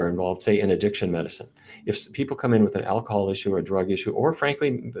of us who are involved, say, in addiction medicine, if people come in with an alcohol issue or a drug issue, or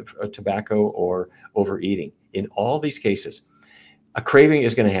frankly, tobacco or overeating, in all these cases, a craving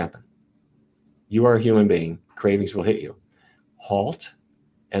is going to happen. You are a human being. Cravings will hit you. Halt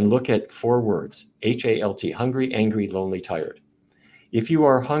and look at 4 words, HALT, hungry, angry, lonely, tired. If you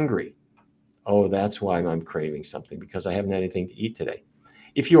are hungry, oh, that's why I'm craving something, because I haven't had anything to eat today.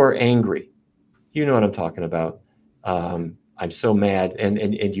 If you are angry, you know what I'm talking about. I'm so mad.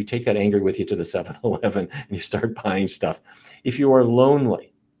 And you take that anger with you to the 7-Eleven and you start buying stuff. If you are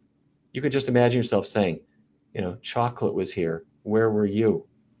lonely, you can just imagine yourself saying, chocolate was here. Where were you?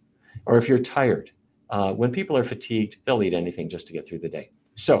 Or if you're tired, when people are fatigued, they'll eat anything just to get through the day.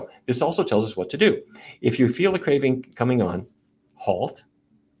 So this also tells us what to do. If you feel the craving coming on, halt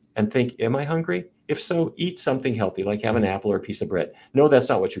and think, am I hungry? If so, eat something healthy, like have an apple or a piece of bread. No, that's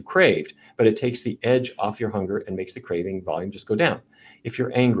not what you craved, but it takes the edge off your hunger and makes the craving volume just go down. If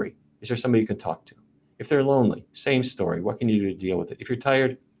you're angry, is there somebody you can talk to? If they're lonely, same story. What can you do to deal with it? If you're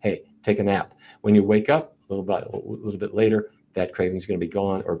tired, hey, take a nap. When you wake up a little bit later, that craving is going to be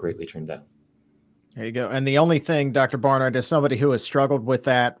gone or greatly turned down. There you go. And the only thing, Dr. Barnard, as somebody who has struggled with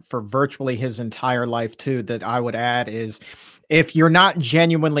that for virtually his entire life too, that I would add is, if you're not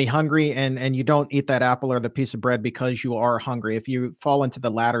genuinely hungry and you don't eat that apple or the piece of bread because you are hungry, if you fall into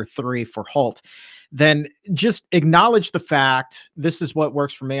the latter 3 for HALT, then just acknowledge the fact, this is what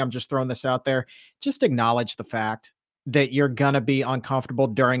works for me, I'm just throwing this out there, just acknowledge the fact that you're going to be uncomfortable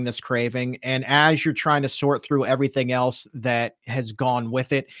during this craving. And as you're trying to sort through everything else that has gone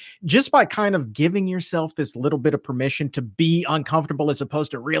with it, just by kind of giving yourself this little bit of permission to be uncomfortable, as opposed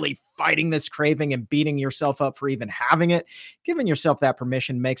to really fighting this craving and beating yourself up for even having it, giving yourself that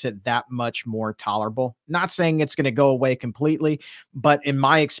permission makes it that much more tolerable. Not saying it's going to go away completely, but in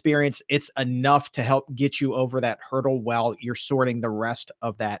my experience, it's enough to help get you over that hurdle while you're sorting the rest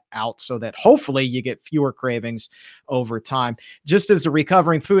of that out, so that hopefully you get fewer cravings over time. Just as a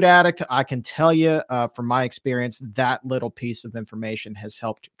recovering food addict, I can tell you from my experience, that little piece of information has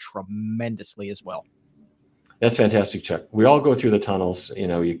helped tremendously as well. That's fantastic, Chuck. We all go through the tunnels.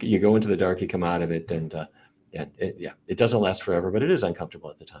 You go into the dark, you come out of it, and it doesn't last forever, but it is uncomfortable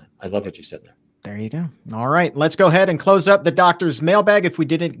at the time. I love what you said there. There you go. All right, let's go ahead and close up the doctor's mailbag. If we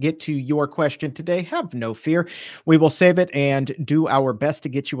didn't get to your question today, have no fear. We will save it and do our best to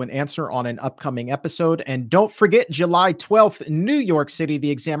get you an answer on an upcoming episode. And don't forget, July 12th, New York City,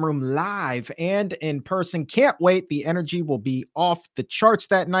 the exam room live and in person. Can't wait. The energy will be off the charts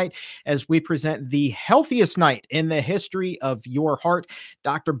that night as we present the healthiest night in the history of your heart.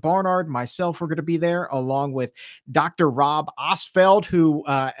 Dr. Barnard, myself, we're going to be there along with Dr. Rob Osfeld, who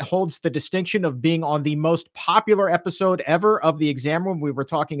holds the distinction of of being on the most popular episode ever of the Exam Room. We were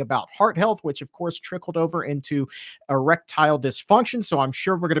talking about heart health, which of course trickled over into erectile dysfunction. So I'm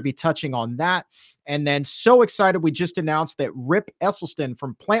sure we're going to be touching on that. And then so excited, we just announced that Rip Esselstyn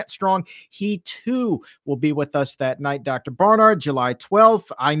from Plant Strong, he too will be with us that night. Dr. Barnard, July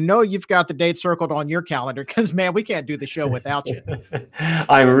 12th. I know you've got the date circled on your calendar because, man, we can't do the show without you.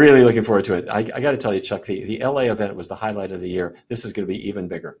 I'm really looking forward to it. I got to tell you, Chuck, the LA event was the highlight of the year. This is going to be even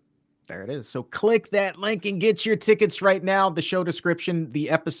bigger. There it is. So click that link and get your tickets right now. The show description, the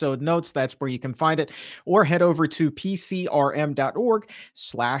episode notes, that's where you can find it. Or head over to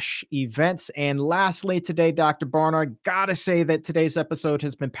pcrm.org/events. And lastly today, Dr. Barnard, gotta say that today's episode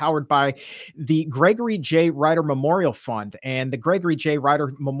has been powered by the Gregory J. Ryder Memorial Fund. And the Gregory J.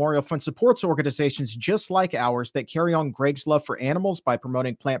 Ryder Memorial Fund supports organizations just like ours that carry on Greg's love for animals by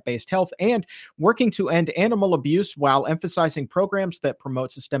promoting plant-based health and working to end animal abuse while emphasizing programs that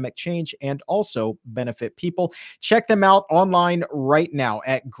promote systemic change and also benefit people. Check them out online right now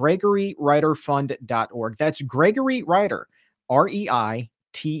at gregoryryderfund.org. That's Gregory Ryder, REITER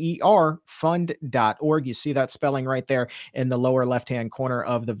fund.org. You see that spelling right there in the lower left-hand corner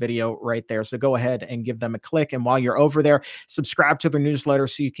of the video right there. So go ahead and give them a click. And while you're over there, subscribe to their newsletter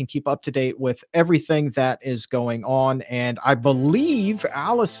so you can keep up to date with everything that is going on. And I believe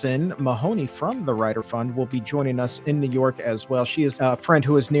Allison Mahoney from the Ryder Fund will be joining us in New York as well. She is a friend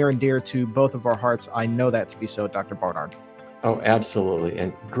who is near and dear to both of our hearts. I know that to be so, Dr. Barnard. Oh, absolutely.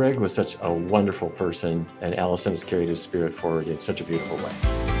 And Greg was such a wonderful person, and Allison has carried his spirit forward in such a beautiful way.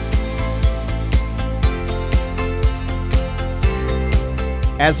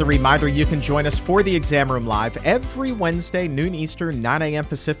 As a reminder, you can join us for the Exam Room Live every Wednesday, noon Eastern, 9 a.m.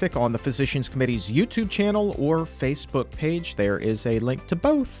 Pacific on the Physicians Committee's YouTube channel or Facebook page. There is a link to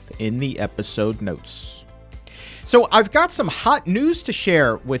both in the episode notes. So I've got some hot news to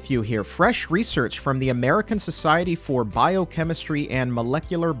share with you here. Fresh research from the American Society for Biochemistry and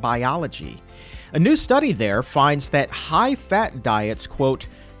Molecular Biology. A new study there finds that high-fat diets, quote,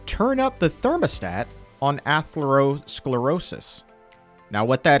 turn up the thermostat on atherosclerosis. Now,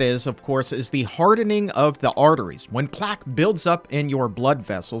 what that is, of course, is the hardening of the arteries when plaque builds up in your blood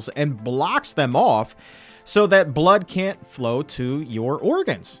vessels and blocks them off so that blood can't flow to your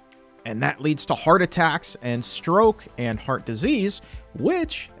organs. And that leads to heart attacks and stroke and heart disease,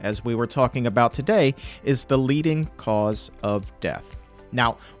 which, as we were talking about today, is the leading cause of death.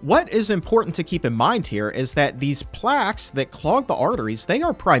 Now, what is important to keep in mind here is that these plaques that clog the arteries, they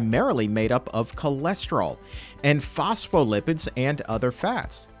are primarily made up of cholesterol and phospholipids and other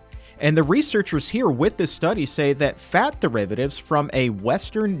fats. And the researchers here with this study say that fat derivatives from a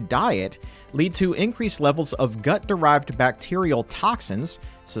Western diet lead to increased levels of gut-derived bacterial toxins,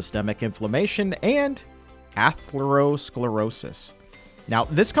 systemic inflammation, and atherosclerosis. Now,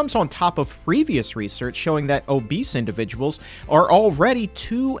 this comes on top of previous research showing that obese individuals are already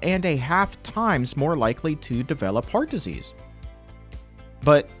 2.5 times more likely to develop heart disease.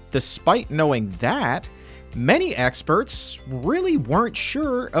 But despite knowing that, many experts really weren't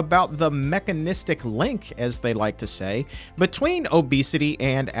sure about the mechanistic link, as they like to say, between obesity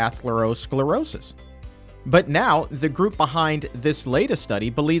and atherosclerosis. But now, the group behind this latest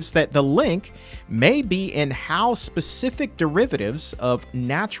study believes that the link may be in how specific derivatives of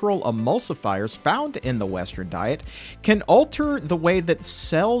natural emulsifiers found in the Western diet can alter the way that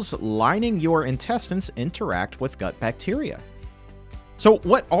cells lining your intestines interact with gut bacteria. So,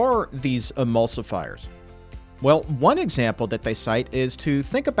 what are these emulsifiers? Well, one example that they cite is to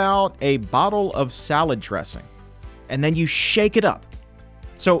think about a bottle of salad dressing, and then you shake it up.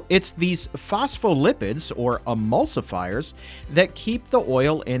 So it's these phospholipids, or emulsifiers, that keep the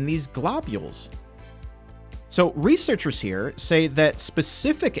oil in these globules. So researchers here say that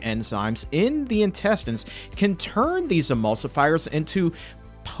specific enzymes in the intestines can turn these emulsifiers into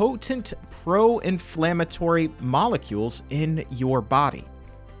potent pro-inflammatory molecules in your body.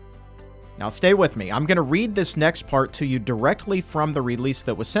 Now stay with me. I'm going to read this next part to you directly from the release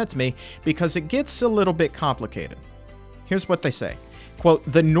that was sent to me because it gets a little bit complicated. Here's what they say. Quote,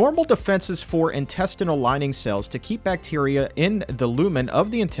 the normal defenses for intestinal lining cells to keep bacteria in the lumen of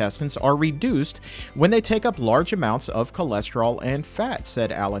the intestines are reduced when they take up large amounts of cholesterol and fat,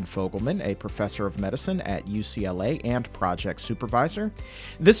 said Alan Fogelman, a professor of medicine at UCLA and project supervisor.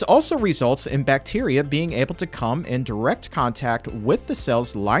 This also results in bacteria being able to come in direct contact with the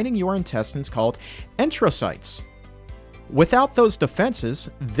cells lining your intestines called enterocytes. Without those defenses,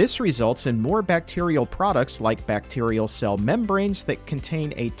 this results in more bacterial products like bacterial cell membranes that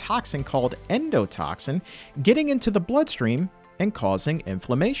contain a toxin called endotoxin getting into the bloodstream and causing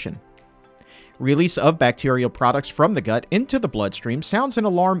inflammation. Release of bacterial products from the gut into the bloodstream sounds an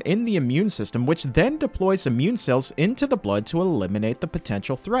alarm in the immune system, which then deploys immune cells into the blood to eliminate the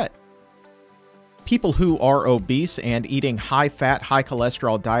potential threat. People who are obese and eating high-fat,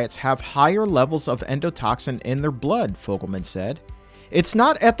 high-cholesterol diets have higher levels of endotoxin in their blood, Fogelman said. It's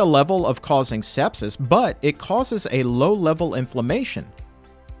not at the level of causing sepsis, but it causes a low-level inflammation.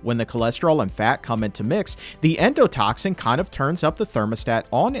 When the cholesterol and fat come into mix, the endotoxin kind of turns up the thermostat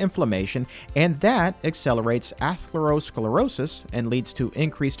on inflammation, and that accelerates atherosclerosis and leads to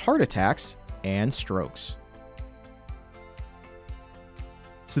increased heart attacks and strokes.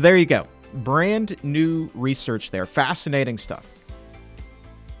 So there you go. Brand new research there. Fascinating stuff.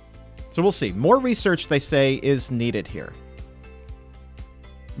 So we'll see. More research, they say, is needed here.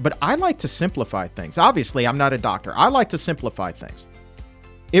 But I like to simplify things. Obviously, I'm not a doctor. I like to simplify things.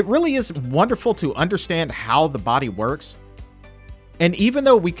 It really is wonderful to understand how the body works. And even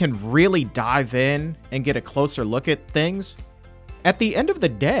though we can really dive in and get a closer look at things, at the end of the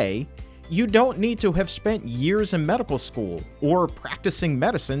day, you don't need to have spent years in medical school or practicing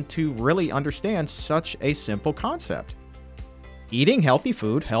medicine to really understand such a simple concept. Eating healthy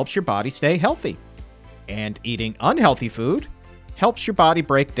food helps your body stay healthy, and eating unhealthy food helps your body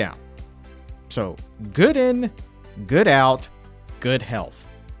break down. So, good in, good out, good health.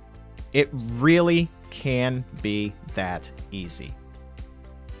 It really can be that easy.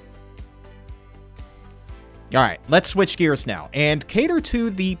 All right, let's switch gears now and cater to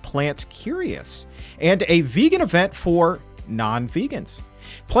the plant curious and a vegan event for non-vegans.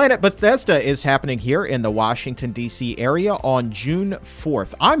 Planet Bethesda is happening here in the Washington, D.C. area on June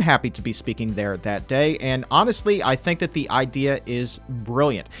 4th. I'm happy to be speaking there that day, and honestly, I think that the idea is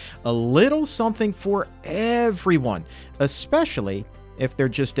brilliant. A little something for everyone, especially if they're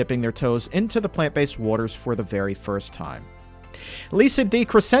just dipping their toes into the plant-based waters for the very first time. Lisa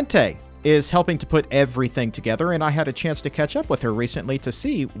DeCrescente is helping to put everything together, and I had a chance to catch up with her recently to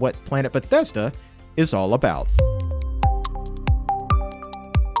see what Planet Bethesda is all about.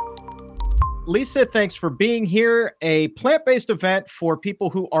 Lisa, thanks for being here. A plant-based event for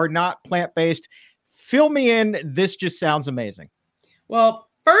people who are not plant-based. Fill me in. This just sounds amazing. Well,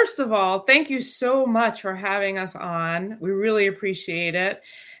 first of all, thank you so much for having us on. We really appreciate it.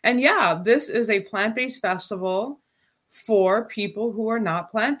 And yeah, this is a plant-based festival for people who are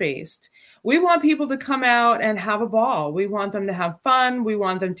not plant-based. We want people to come out and have a ball. We want them to have fun. We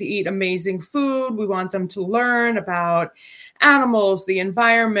want them to eat amazing food. We want them to learn about animals, the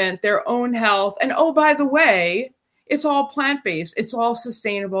environment, their own health. And oh, by the way, it's all plant-based. It's all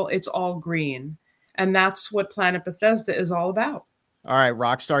sustainable. It's all green. And that's what Planet Bethesda is all about. All right,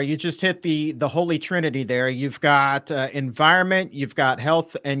 Rockstar, you just hit the holy trinity there. You've got environment, you've got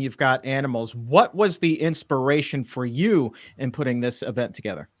health, and you've got animals. What was the inspiration for you in putting this event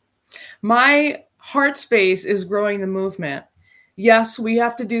together? My heart space is growing the movement. Yes, we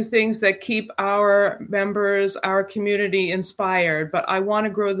have to do things that keep our members, our community inspired, but I want to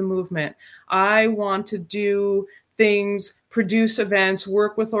grow the movement. I want to do things, produce events,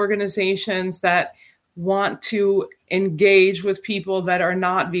 work with organizations that want to engage with people that are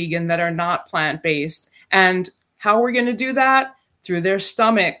not vegan, that are not plant-based. And how we're going to do that? Through their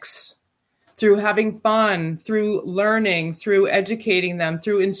stomachs, through having fun, through learning, through educating them,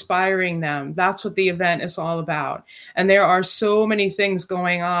 through inspiring them. That's what the event is all about. And there are so many things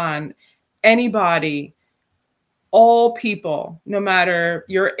going on. Anybody, all people, no matter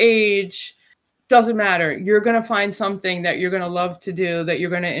your age, doesn't matter. You're going to find something that you're going to love to do, that you're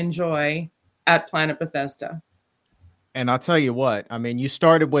going to enjoy at Planet Bethesda. And I'll tell you what, I mean, you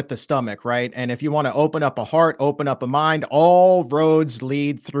started with the stomach, right? And if you want to open up a heart, open up a mind, all roads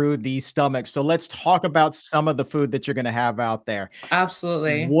lead through the stomach. So let's talk about some of the food that you're going to have out there.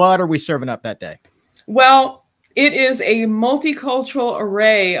 Absolutely. What are we serving up that day? Well, it is a multicultural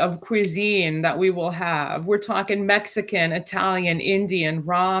array of cuisine that we will have. We're talking Mexican, Italian, Indian,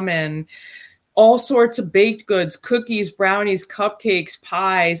 ramen, all sorts of baked goods, cookies, brownies, cupcakes,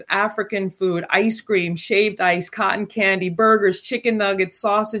 pies, African food, ice cream, shaved ice, cotton candy, burgers, chicken nuggets,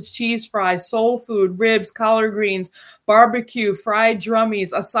 sausage, cheese fries, soul food, ribs, collard greens, barbecue, fried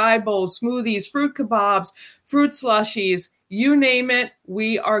drummies, acai bowls, smoothies, fruit kebabs, fruit slushies, you name it,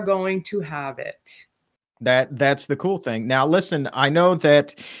 we are going to have it. That's the cool thing. Now, listen, I know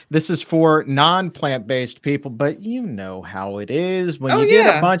that this is for non-plant-based people, but you know how it is. When you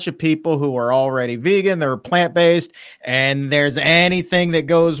get a bunch of people who are already vegan, they're plant-based, and there's anything that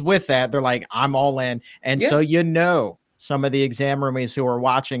goes with that, they're like, I'm all in. And so, you know, some of the exam roomies who are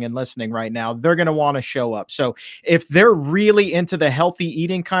watching and listening right now, they're going to want to show up. So if they're really into the healthy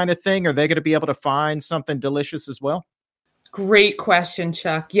eating kind of thing, are they going to be able to find something delicious as well? Great question,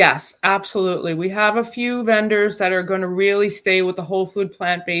 Chuck. Yes, absolutely. We have a few vendors that are going to really stay with the whole food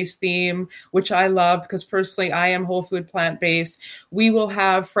plant-based theme, which I love because personally I am whole food plant-based. We will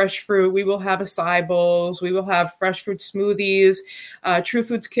have fresh fruit. We will have acai bowls. We will have fresh fruit smoothies. True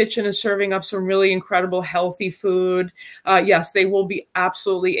Foods Kitchen is serving up some really incredible healthy food. Yes, they will be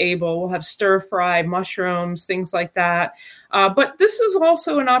absolutely able. We'll have stir fry, mushrooms, things like that. But this is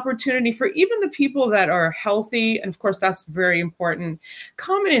also an opportunity for even the people that are healthy. And of course, that's very important.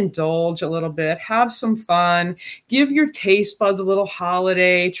 Come and indulge a little bit, have some fun, give your taste buds a little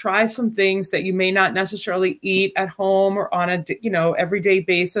holiday, try some things that you may not necessarily eat at home or on a, everyday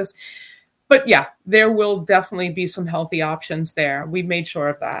basis. But yeah, there will definitely be some healthy options there. We made sure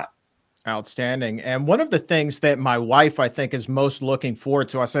of that. Outstanding. And one of the things that my wife, I think, is most looking forward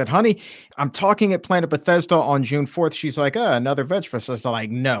to, I said, honey, I'm talking at Planet Bethesda on June 4th. She's like, another veg fest. I was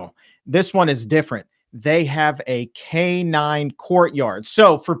like, no, this one is different. They have a canine courtyard.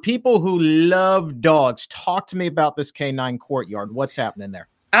 So for people who love dogs, talk to me about this canine courtyard. What's happening there?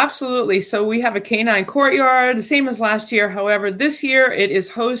 Absolutely. So we have a canine courtyard, the same as last year. However, this year it is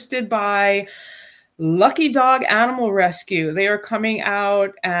hosted by Lucky Dog Animal Rescue. They are coming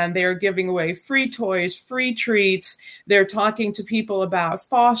out and they are giving away free toys, free treats. They're talking to people about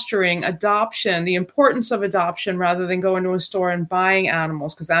fostering, adoption, the importance of adoption rather than going to a store and buying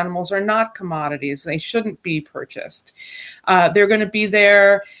animals, because animals are not commodities. They shouldn't be purchased. They're going to be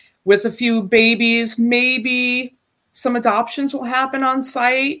there with a few babies. Maybe some adoptions will happen on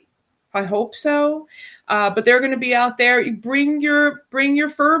site. I hope so. But they're going to be out there. You bring your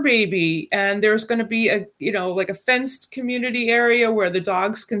fur baby, and there's going to be a fenced community area where the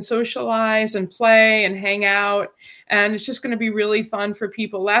dogs can socialize and play and hang out. And it's just going to be really fun for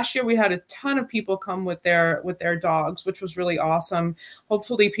people. Last year we had a ton of people come with their dogs, which was really awesome.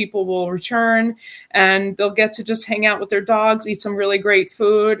 Hopefully people will return and they'll get to just hang out with their dogs, eat some really great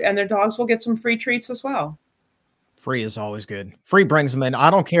food, and their dogs will get some free treats as well. Free is always good. Free brings them in.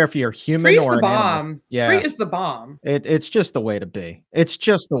 I don't care if you're human Free is or the an bomb. animal. Yeah. Free is the bomb. It's just the way to be. It's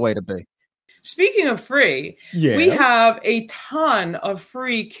just the way to be. Speaking of free, yes. We have a ton of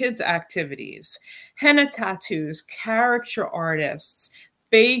free kids activities, henna tattoos, caricature artists,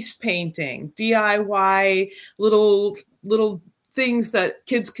 face painting, DIY little things that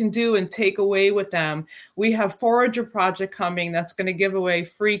kids can do and take away with them. We have Forager Project coming that's going to give away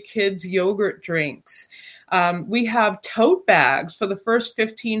free kids yogurt drinks. We have tote bags for the first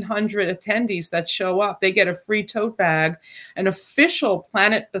 1,500 attendees that show up. They get a free tote bag, an official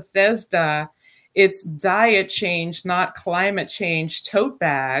Planet Bethesda, it's diet change, not climate change tote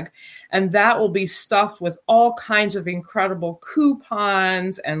bag. And that will be stuffed with all kinds of incredible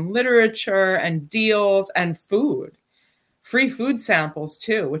coupons and literature and deals and food. Free food samples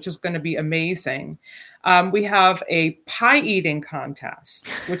too, which is going to be amazing. We have a pie eating contest,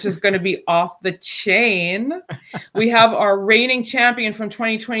 which is going to be off the chain. We have our reigning champion from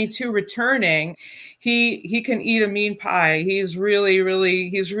 2022 returning. He can eat a mean pie. He's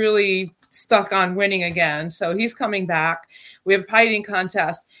really stuck on winning again. So he's coming back. We have a pie eating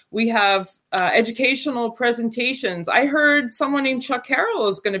contest. We have educational presentations. I heard someone named Chuck Carroll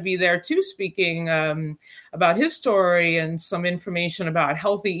is going to be there too, speaking about his story and some information about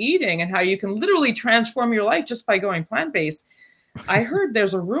healthy eating and how you can literally transform your life just by going plant-based. I heard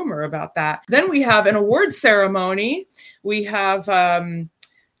there's a rumor about that. Then we have an award ceremony. We have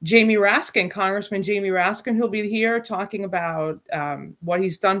Jamie Raskin, Congressman Jamie Raskin, who'll be here talking about what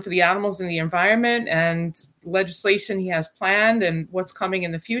he's done for the animals and the environment and legislation he has planned and what's coming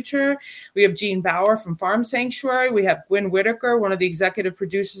in the future. We have Gene Bauer from Farm Sanctuary. We have Gwen Whitaker, one of the executive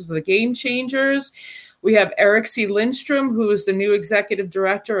producers of the Game Changers. We have Eric C. Lindstrom, who is the new executive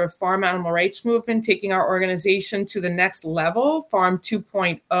director of Farm Animal Rights Movement, taking our organization to the next level, Farm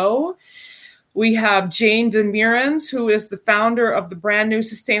 2.0. We have Jane Demirans, who is the founder of the brand new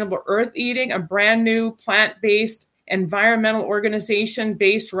Sustainable Earth Eating, a brand new plant-based environmental organization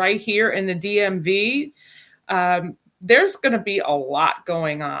based right here in the DMV. There's going to be a lot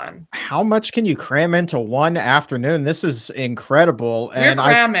going on. How much can you cram into one afternoon? This is incredible.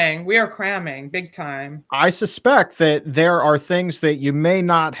 We are cramming big time. I suspect that there are things that you may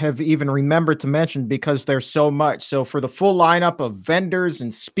not have even remembered to mention because there's so much. So for the full lineup of vendors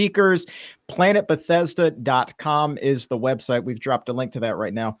and speakers, planetbethesda.com is the website. We've dropped a link to that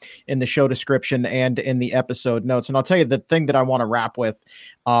right now in the show description and in the episode notes. And I'll tell you the thing that I want to wrap with.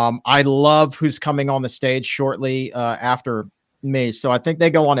 I love who's coming on the stage shortly after me. So I think they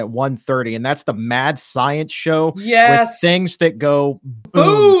go on at 1:30, and that's the Mad Science Show. Yes. With things that go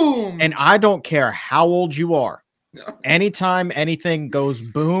boom. And I don't care how old you are. Anytime anything goes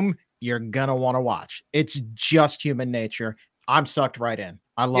boom, you're going to want to watch. It's just human nature. I'm sucked right in.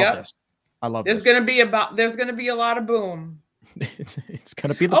 I love this. I love this. There's going to be a lot of boom. It's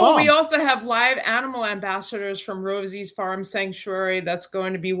going to be the bomb. We also have live animal ambassadors from Rosie's Farm Sanctuary that's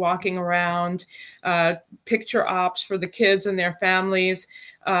going to be walking around, picture ops for the kids and their families.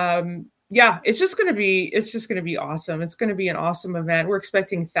 It's just going to be awesome. It's going to be an awesome event. We're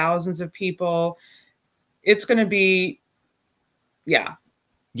expecting thousands of people. It's going to be,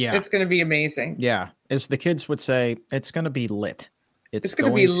 it's going to be amazing. Yeah. As the kids would say, it's going to be lit. It's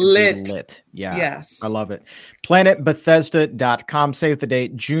going to be lit. Yeah. Yes. I love it. PlanetBethesda.com. Save the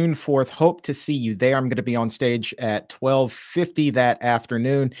date, June 4th. Hope to see you there. I'm going to be on stage at 12:50 that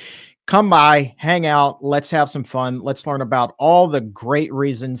afternoon. Come by, hang out. Let's have some fun. Let's learn about all the great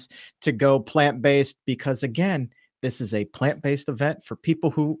reasons to go plant-based because, again, this is a plant-based event for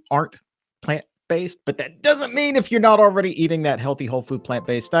people who aren't plant-based, but that doesn't mean if you're not already eating that healthy, whole food,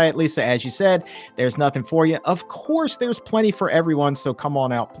 plant-based diet. Lisa, as you said, there's nothing for you. Of course, there's plenty for everyone, so come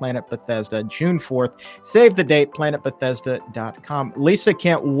on out, Planet Bethesda, June 4th. Save the date, PlanetBethesda.com. Lisa,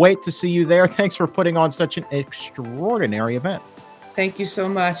 can't wait to see you there. Thanks for putting on such an extraordinary event. Thank you so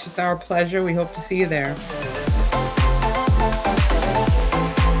much. It's our pleasure. We hope to see you there.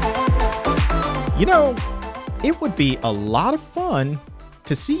 You know, it would be a lot of fun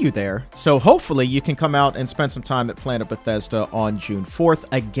to see you there. So hopefully you can come out and spend some time at Planet Bethesda on June 4th.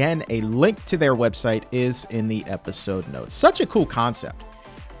 Again, a link to their website is in the episode notes. Such a cool concept.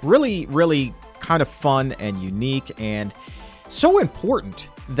 Really, really kind of fun and unique and so important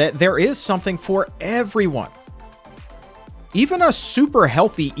that there is something for everyone. Even us super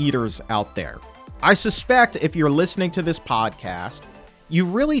healthy eaters out there. I suspect if you're listening to this podcast, you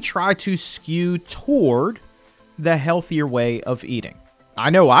really try to skew toward the healthier way of eating. I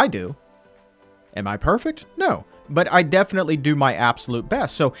know I do. Am I perfect? No, but I definitely do my absolute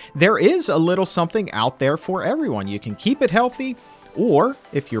best. So there is a little something out there for everyone. You can keep it healthy, or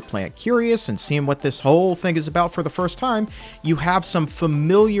if you're plant curious and seeing what this whole thing is about for the first time, you have some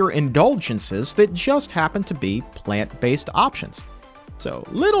familiar indulgences that just happen to be plant-based options. So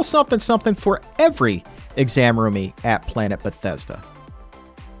little something for every exam roomie at Planet Bethesda.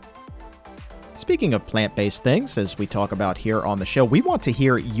 Speaking of plant-based things, as we talk about here on the show, we want to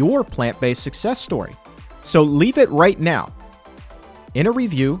hear your plant-based success story. So leave it right now in a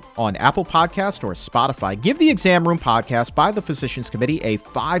review on Apple Podcast or Spotify. Give the Exam Room Podcast by the Physicians Committee a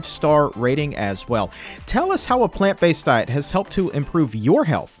 5-star rating as well. Tell us how a plant-based diet has helped to improve your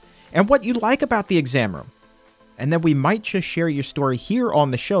health and what you like about the exam room. And then we might just share your story here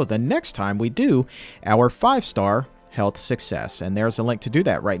on the show the next time we do our 5-star health success. And there's a link to do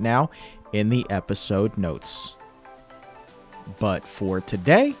that right now in the episode notes. But for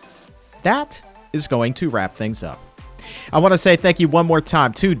today, that is going to wrap things up. I want to say thank you one more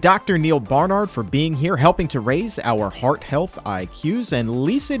time to Dr. Neal Barnard for being here, helping to raise our heart health IQs, and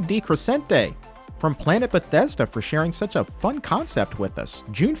Lisa DeCrescente from Planet Bethesda for sharing such a fun concept with us.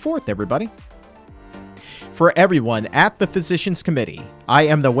 June 4th, everybody. For everyone at the Physicians Committee, I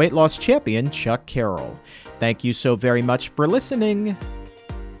am the weight loss champion, Chuck Carroll. Thank you so very much for listening.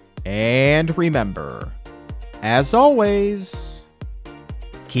 And remember, as always,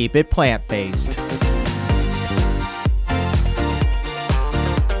 keep it plant-based.